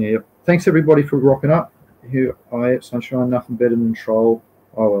Autos. Good on you. Yep. Thanks everybody for rocking up. Here I at Sunshine, nothing better than Troll.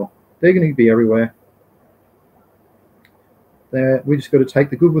 Oh well, they're going to be everywhere. We just got to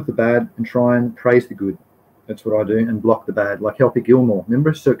take the good with the bad and try and praise the good. That's what I do, and block the bad, like Healthy Gilmore.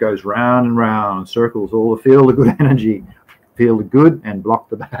 Remember, so it goes round and round, circles, all the feel the good energy, feel the good and block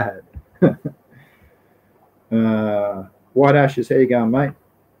the bad. White Ashes, how you going, mate?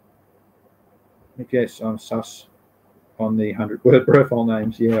 Yes, I'm sus on the 100-word profile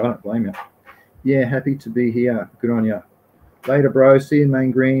names. Yeah, I don't blame you. Yeah, happy to be here. Good on you. Later, bro. See you,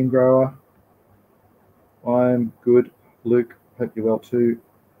 Main Green Grower. I'm good. Luke, hope you're well too.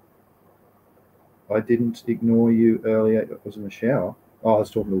 I didn't ignore you earlier. I was in the shower. Oh, I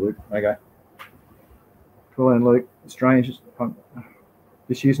was talking to Luke. Okay. Cool, and Luke. Strange.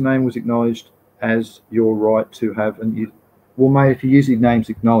 This username was acknowledged as your right to have. And you, well, mate, if your username's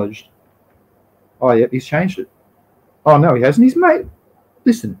acknowledged. Oh, yeah, he's changed it. Oh, no, he hasn't. He's mate.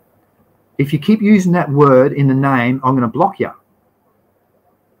 Listen, if you keep using that word in the name, I'm going to block you.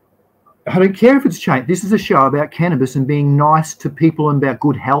 I don't care if it's changed. This is a show about cannabis and being nice to people and about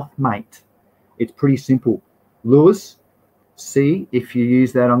good health, mate. It's pretty simple. Lewis, C, if you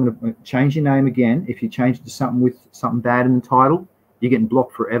use that, I'm going to change your name again. If you change it to something with something bad in the title, you're getting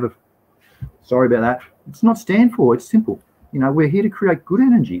blocked forever. Sorry about that. It's not stand for. It's simple. You know, we're here to create good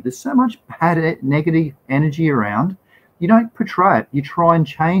energy. There's so much bad, negative energy around. You don't portray it. You try and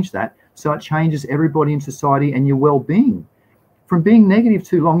change that so it changes everybody in society and your well-being. From being negative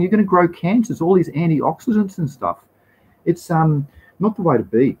too long, you're going to grow cancers, all these antioxidants and stuff. It's not the way to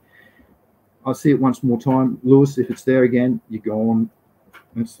be. I'll see it once more time. Lewis, if it's there again, you're gone.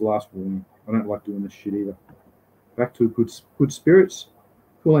 That's the last warning. I don't like doing this shit either. Back to good spirits.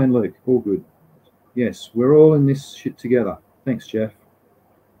 Cool and Luke, all good. Yes, we're all in this shit together. Thanks, Jeff.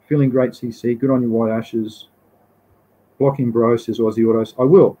 Feeling great, CC. Good on your White Ashes. Blocking bro, says Aussie Autos. I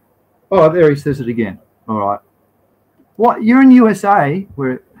will. Oh, there he says it again. All right. What? You're in USA?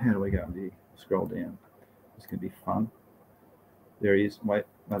 Where? How do we go? Do you scroll down? It's going to be fun. There he is. Wait,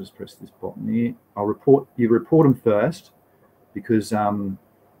 I'll just press this button here. You report them first because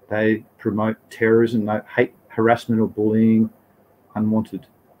they promote terrorism, hate, harassment or bullying, unwanted.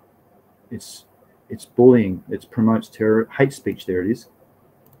 It's bullying. It promotes terror, hate speech. There it is.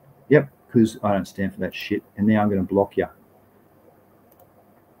 Yep, because I don't stand for that shit. And now I'm going to block you.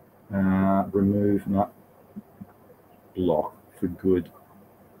 Remove, not block for good.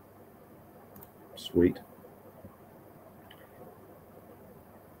 Sweet.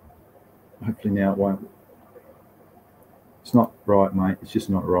 Hopefully now it won't. It's not right, mate. It's just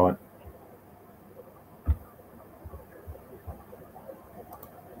not right.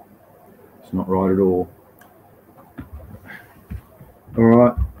 It's not right at all. All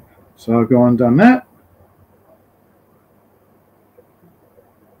right. So I've gone and done that.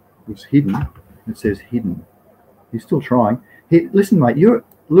 It was hidden. It says hidden. You're still trying. Hey, listen, mate.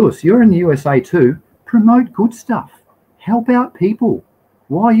 Lewis. You're in the USA too. Promote good stuff. Help out people.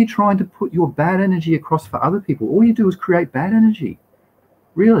 Why are you trying to put your bad energy across for other people? All you do is create bad energy.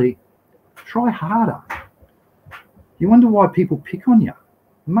 Really, try harder. You wonder why people pick on you,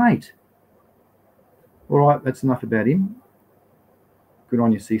 mate. All right, that's enough about him. Good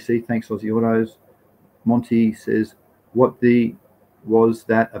on you, CC. Thanks, Aussie Autos. Monty says, what was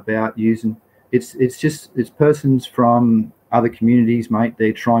that about using? It's persons from other communities, mate.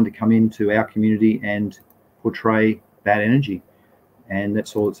 They're trying to come into our community and portray bad energy. And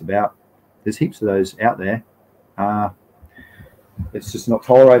that's all it's about. There's heaps of those out there. It's just not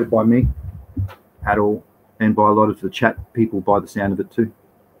tolerated by me at all, and by a lot of the chat people by the sound of it too.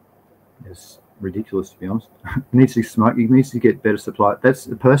 It's ridiculous, to be honest. He needs to smoke. He needs to get better supply. That's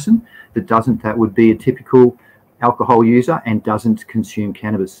the person that doesn't. That would be a typical alcohol user and doesn't consume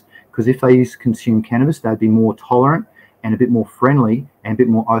cannabis. Because if they consume cannabis, they'd be more tolerant and a bit more friendly and a bit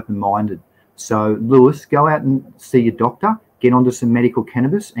more open-minded. So, Lewis, go out and see your doctor. Get onto some medical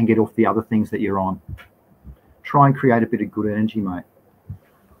cannabis and get off the other things that you're on. Try and create a bit of good energy, mate.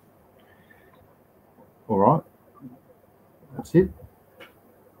 All right. That's it.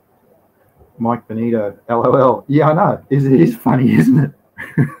 Mike Benito, LOL. Yeah, I know. It is funny, isn't it?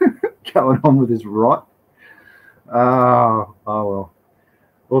 going on with this rot. Oh well.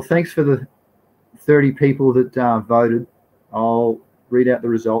 Well, thanks for the 30 people that voted. I'll read out the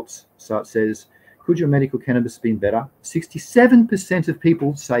results. So it says, could your medical cannabis have been better? 67% of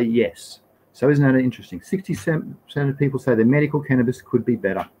people say yes. So isn't that interesting? 67% of people say their medical cannabis could be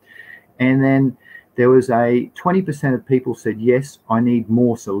better. And then there was a 20% of people said, yes, I need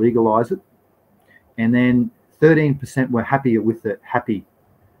more, so legalize it. And then 13% were happier with it, happy.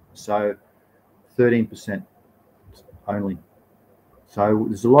 So 13% only. So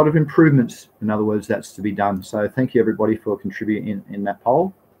there's a lot of improvements. In other words, that's to be done. So thank you, everybody, for contributing in that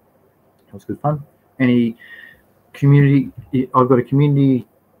poll. It was good fun. Any community, I've got a community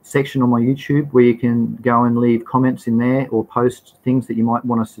section on my YouTube where you can go and leave comments in there or post things that you might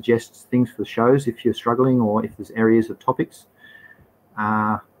want to suggest, things for shows if you're struggling or if there's areas of topics.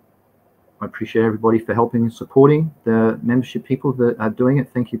 I appreciate everybody for helping and supporting the membership people that are doing it.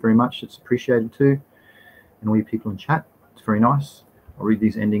 Thank you very much. It's appreciated too. And all you people in chat. It's very nice. I'll read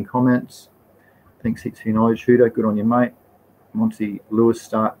these ending comments. Thanks, Hits for your knowledge, Shooter. Good on you, mate. Monty Lewis,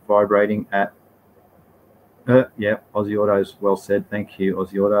 start vibrating at yeah, Aussie Autos, well said. Thank you,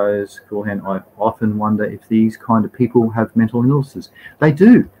 Aussie Autos. Cool Hand. I often wonder if these kind of people have mental illnesses. They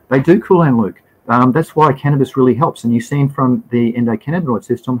do, Cool Hand Luke. That's why cannabis really helps. And you've seen from the endocannabinoid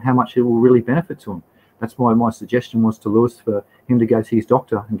system how much it will really benefit to him. That's why my suggestion was to Lewis for him to go see his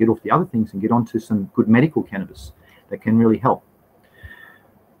doctor and get off the other things and get onto some good medical cannabis that can really help.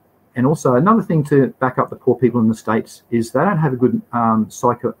 And also another thing to back up the poor people in the States is they don't have a good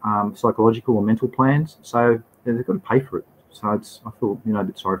psychological or mental plans, so they've got to pay for it. So it's, I feel, a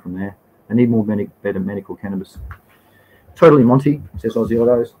bit sorry from there. They need more better medical cannabis. Totally Monty, says Aussie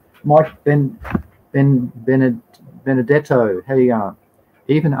Autos. Mike Benedetto, how you going?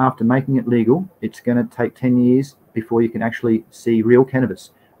 Even after making it legal, it's going to take 10 years before you can actually see real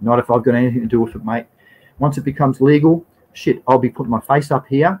cannabis. Not if I've got anything to do with it, mate. Once it becomes legal, shit, I'll be putting my face up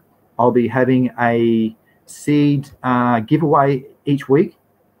here. I'll be having a seed giveaway each week,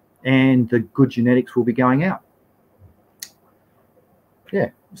 and the good genetics will be going out. Yeah,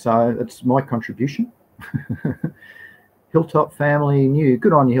 so that's my contribution. Hilltop family new.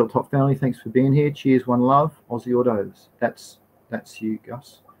 Good on you, Hilltop family. Thanks for being here. Cheers, one love. Aussie Autos. That's you,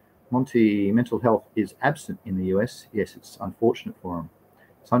 Gus. Monty, mental health is absent in the US. Yes, it's unfortunate for him.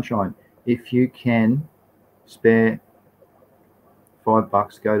 Sunshine, if you can spare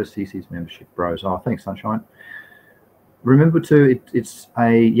 $5, go to CC's membership, bros. Oh, thanks, Sunshine. Remember to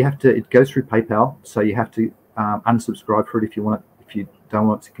it goes through PayPal, so you have to unsubscribe for it if you want it, if you don't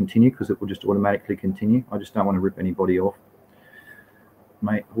want it to continue, because it will just automatically continue. I just don't want to rip anybody off.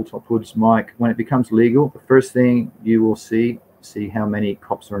 Mate, Hilltop Hoods, Mike, when it becomes legal, the first thing you will see how many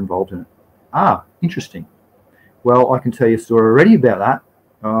cops are involved in it. Ah, interesting. Well, I can tell you a story already about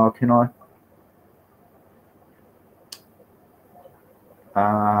that. Can I?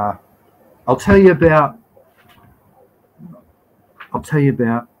 I'll tell you about what can I tell you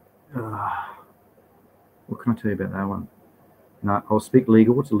about that one? No, I'll speak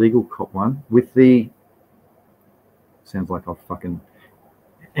legal. What's a legal cop one? With the, sounds like I'll fucking,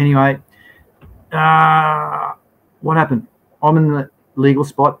 anyway, what happened? I'm in the legal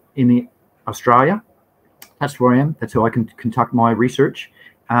spot in the Australia. That's where I am. That's how I can conduct my research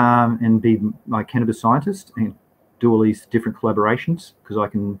and be my cannabis scientist and do all these different collaborations because I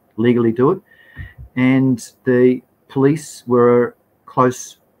can legally do it. And the police were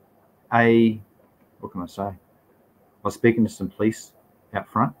close. What can I say? I was speaking to some police out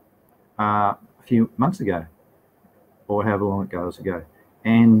front a few months ago, or however long it goes ago,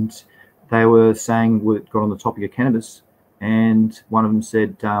 and they were saying we got on the topic of cannabis, and one of them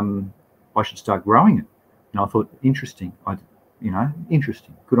said I should start growing it, and I thought interesting.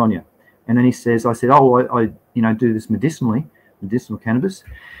 Interesting. Good on you. And then he says, I said, oh, I do this medicinal cannabis.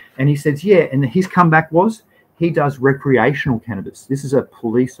 And he says, yeah. And his comeback was, he does recreational cannabis. This is a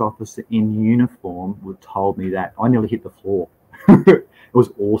police officer in uniform who told me that. I nearly hit the floor. It was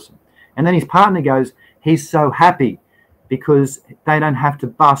awesome. And then his partner goes, he's so happy because they don't have to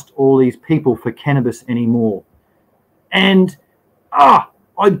bust all these people for cannabis anymore. And I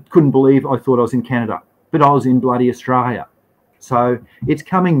couldn't believe I thought I was in Canada, but I was in bloody Australia. So it's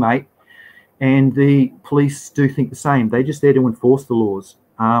coming, mate. And the police do think the same. They're just there to enforce the laws.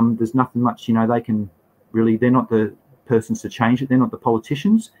 There's nothing much, they can really, they're not the persons to change it. They're not the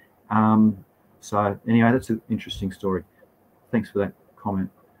politicians. So anyway, that's an interesting story. Thanks for that comment.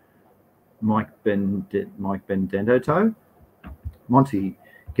 Mike Benedetto. Monty,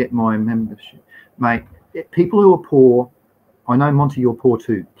 get my membership. Mate, people who are poor, I know, Monty, you're poor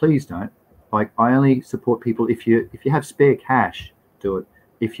too. Please don't. Like, I only support people if you have spare cash. do it.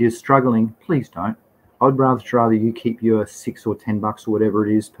 If you're struggling, please don't. I'd rather you keep your $6 or $10 or whatever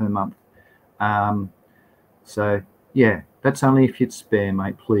it is per month. So yeah, that's only if it's spare,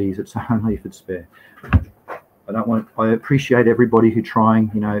 mate. Please, it's only if it's spare. I appreciate everybody who trying,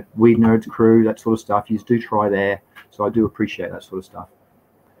 you know, Weed Nerds crew, that sort of stuff. You do try there, so I do appreciate that sort of stuff.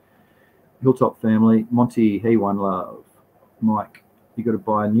 Hilltop family, Monty, hey, one love. Mike, you got to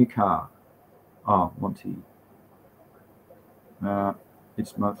buy a new car. Oh, Monty.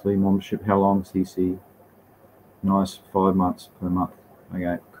 It's monthly membership. How long, CC? Nice, 5 months per month.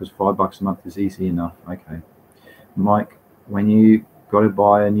 Okay, because $5 a month is easy enough. Okay. Mike, when you got to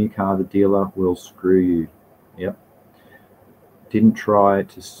buy a new car, the dealer will screw you. Yep. Didn't try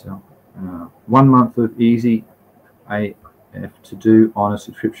to sell. 1 month of easy AF to do on a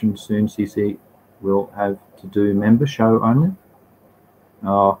subscription soon. CC will have to do member show only.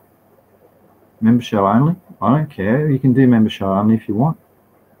 Member show only? I don't care. You can do member show only if you want.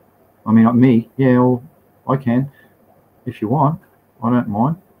 I mean, not me. Yeah, well, I can. If you want, I don't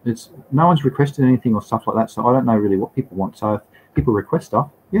mind. No one's requested anything or stuff like that, so I don't know really what people want. So if people request stuff,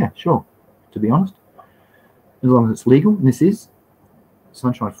 yeah, sure, to be honest. As long as it's legal, and this is.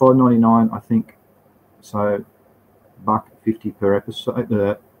 Sunshine, $5.99, I think. So $1.50 per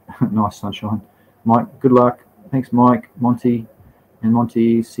episode. Nice, Sunshine. Mike, good luck. Thanks, Mike, Monty, and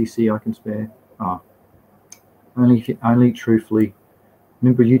Monty CC I can spare. Only truthfully.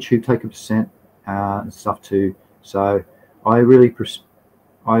 Remember, YouTube take 1% and stuff too. So I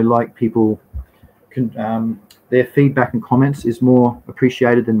like people. Their feedback and comments is more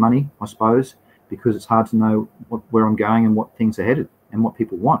appreciated than money, I suppose, because it's hard to know where I'm going and what things are headed and what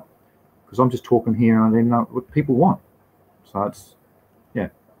people want. Because I'm just talking here and I don't know what people want. So it's, yeah.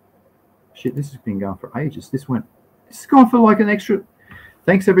 Shit, this has been going for ages. This has gone for like an extra.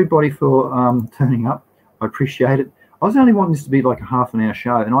 Thanks everybody for turning up. I appreciate it. I was only wanting this to be like a half-an-hour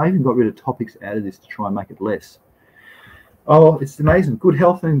show, and I even got rid of topics out of this to try and make it less. Oh, it's amazing. Good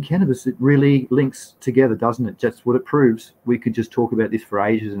health and cannabis, it really links together, doesn't it? That's what it proves. We could just talk about this for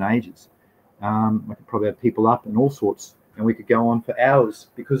ages and ages. We could probably have people up and all sorts, and we could go on for hours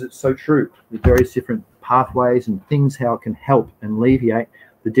because it's so true. The various different pathways and things, how it can help and alleviate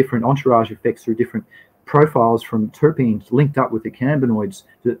the different entourage effects through different profiles from terpenes linked up with the cannabinoids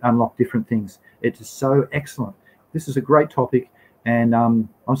that unlock different things. It's so excellent. This is a great topic, and I'm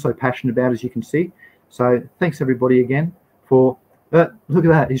so passionate about it, as you can see. So thanks everybody again for look at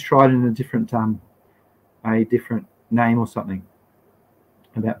that. He's tried in a different name or something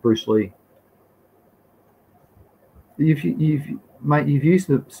about Bruce Lee. You've used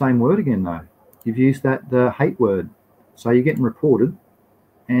the same word again though. You've used the hate word, so you're getting reported,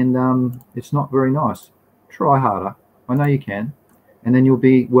 and it's not very nice. Try harder. I know you can, and then you'll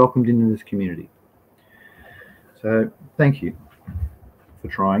be welcomed into this community. So thank you for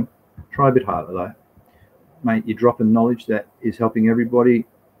trying. Try a bit harder though. Mate, you're dropping knowledge that is helping everybody.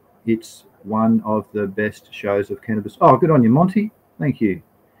 It's one of the best shows of cannabis. Oh, good on you, Monty. Thank you.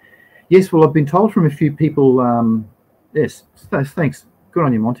 Yes, well, I've been told from a few people, yes, thanks. Good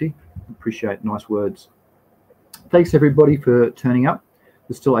on you, Monty. Appreciate nice words. Thanks, everybody, for turning up.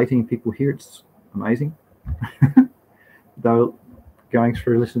 There's still 18 people here. It's amazing. Though going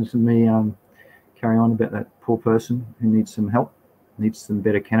through, listening to me carry on about that poor person who needs some help, needs some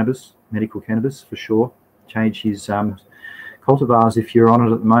better cannabis, medical cannabis for sure. Change his cultivars if you're on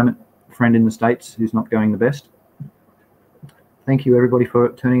it at the moment. A friend in the States who's not going the best. Thank you, everybody,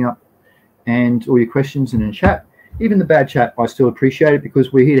 for turning up and all your questions and in chat. Even the bad chat, I still appreciate it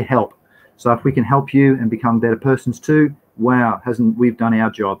because we're here to help. So if we can help you and become better persons too, wow, we've done our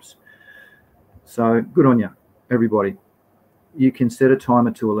jobs. So good on you, everybody. You can set a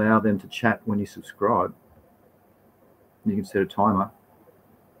timer to allow them to chat when you subscribe. You can set a timer.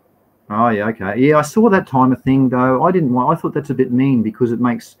 Oh yeah, okay. Yeah, I saw that timer thing though. I thought that's a bit mean because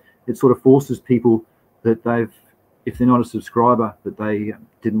it sort of forces people that if they're not a subscriber, that they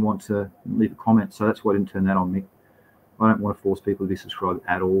didn't want to leave a comment. So that's why I didn't turn that on me. I don't want to force people to be subscribed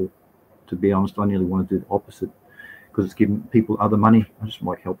at all. To be honest, I nearly want to do the opposite because it's giving people other money. I just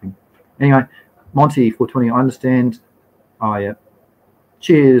like helping. Anyway, Monty 420, I understand. Oh yeah.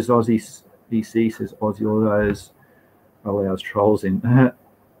 Cheers, AussyCC says Aussie allows trolls in.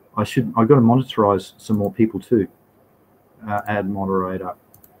 I've got to monetize some more people too. Add moderator.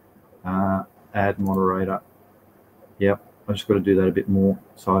 Add moderator. Yep, I just got to do that a bit more.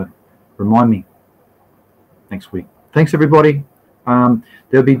 So remind me next week. Thanks everybody. I'll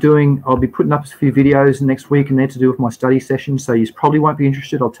be putting up a few videos next week and they're to do with my study session. So you probably won't be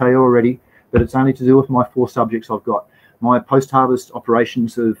interested, I'll tell you already, but it's only to do with my 4 subjects I've got. My post-harvest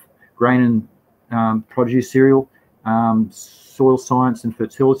operations of grain and produce cereal soil science and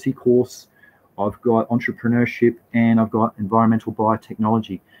fertility course. I've got entrepreneurship, and I've got environmental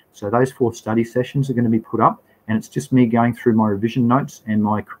biotechnology. So those 4 study sessions are going to be put up, and it's just me going through my revision notes and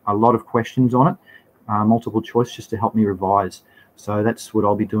a lot of questions on it, multiple choice, just to help me revise. So that's what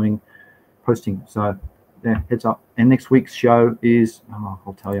I'll be doing, posting. So yeah, heads up. And next week's show is,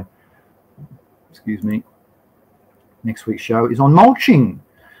 I'll tell you, excuse me, next week's show is on mulching.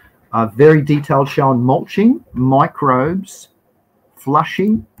 A very detailed show on mulching, microbes,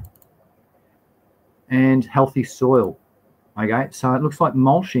 flushing, and healthy soil. Okay, so it looks like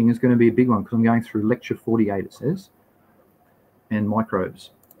mulching is going to be a big one, because I'm going through lecture 48, it says, and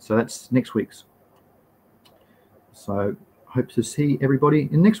microbes. So that's next week's. So hope to see everybody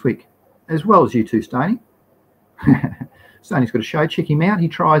in next week, as well as you too, Stoney. Stoney's got a show. Check him out. He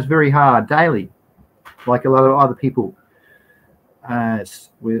tries very hard daily, like a lot of other people.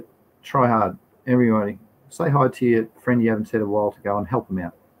 We try hard. Everybody, say hi to your friend you haven't said a while to go and help him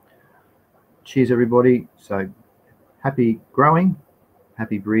out. Cheers, everybody. So happy growing,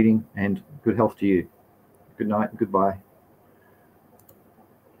 happy breeding, and good health to you. Good night, goodbye.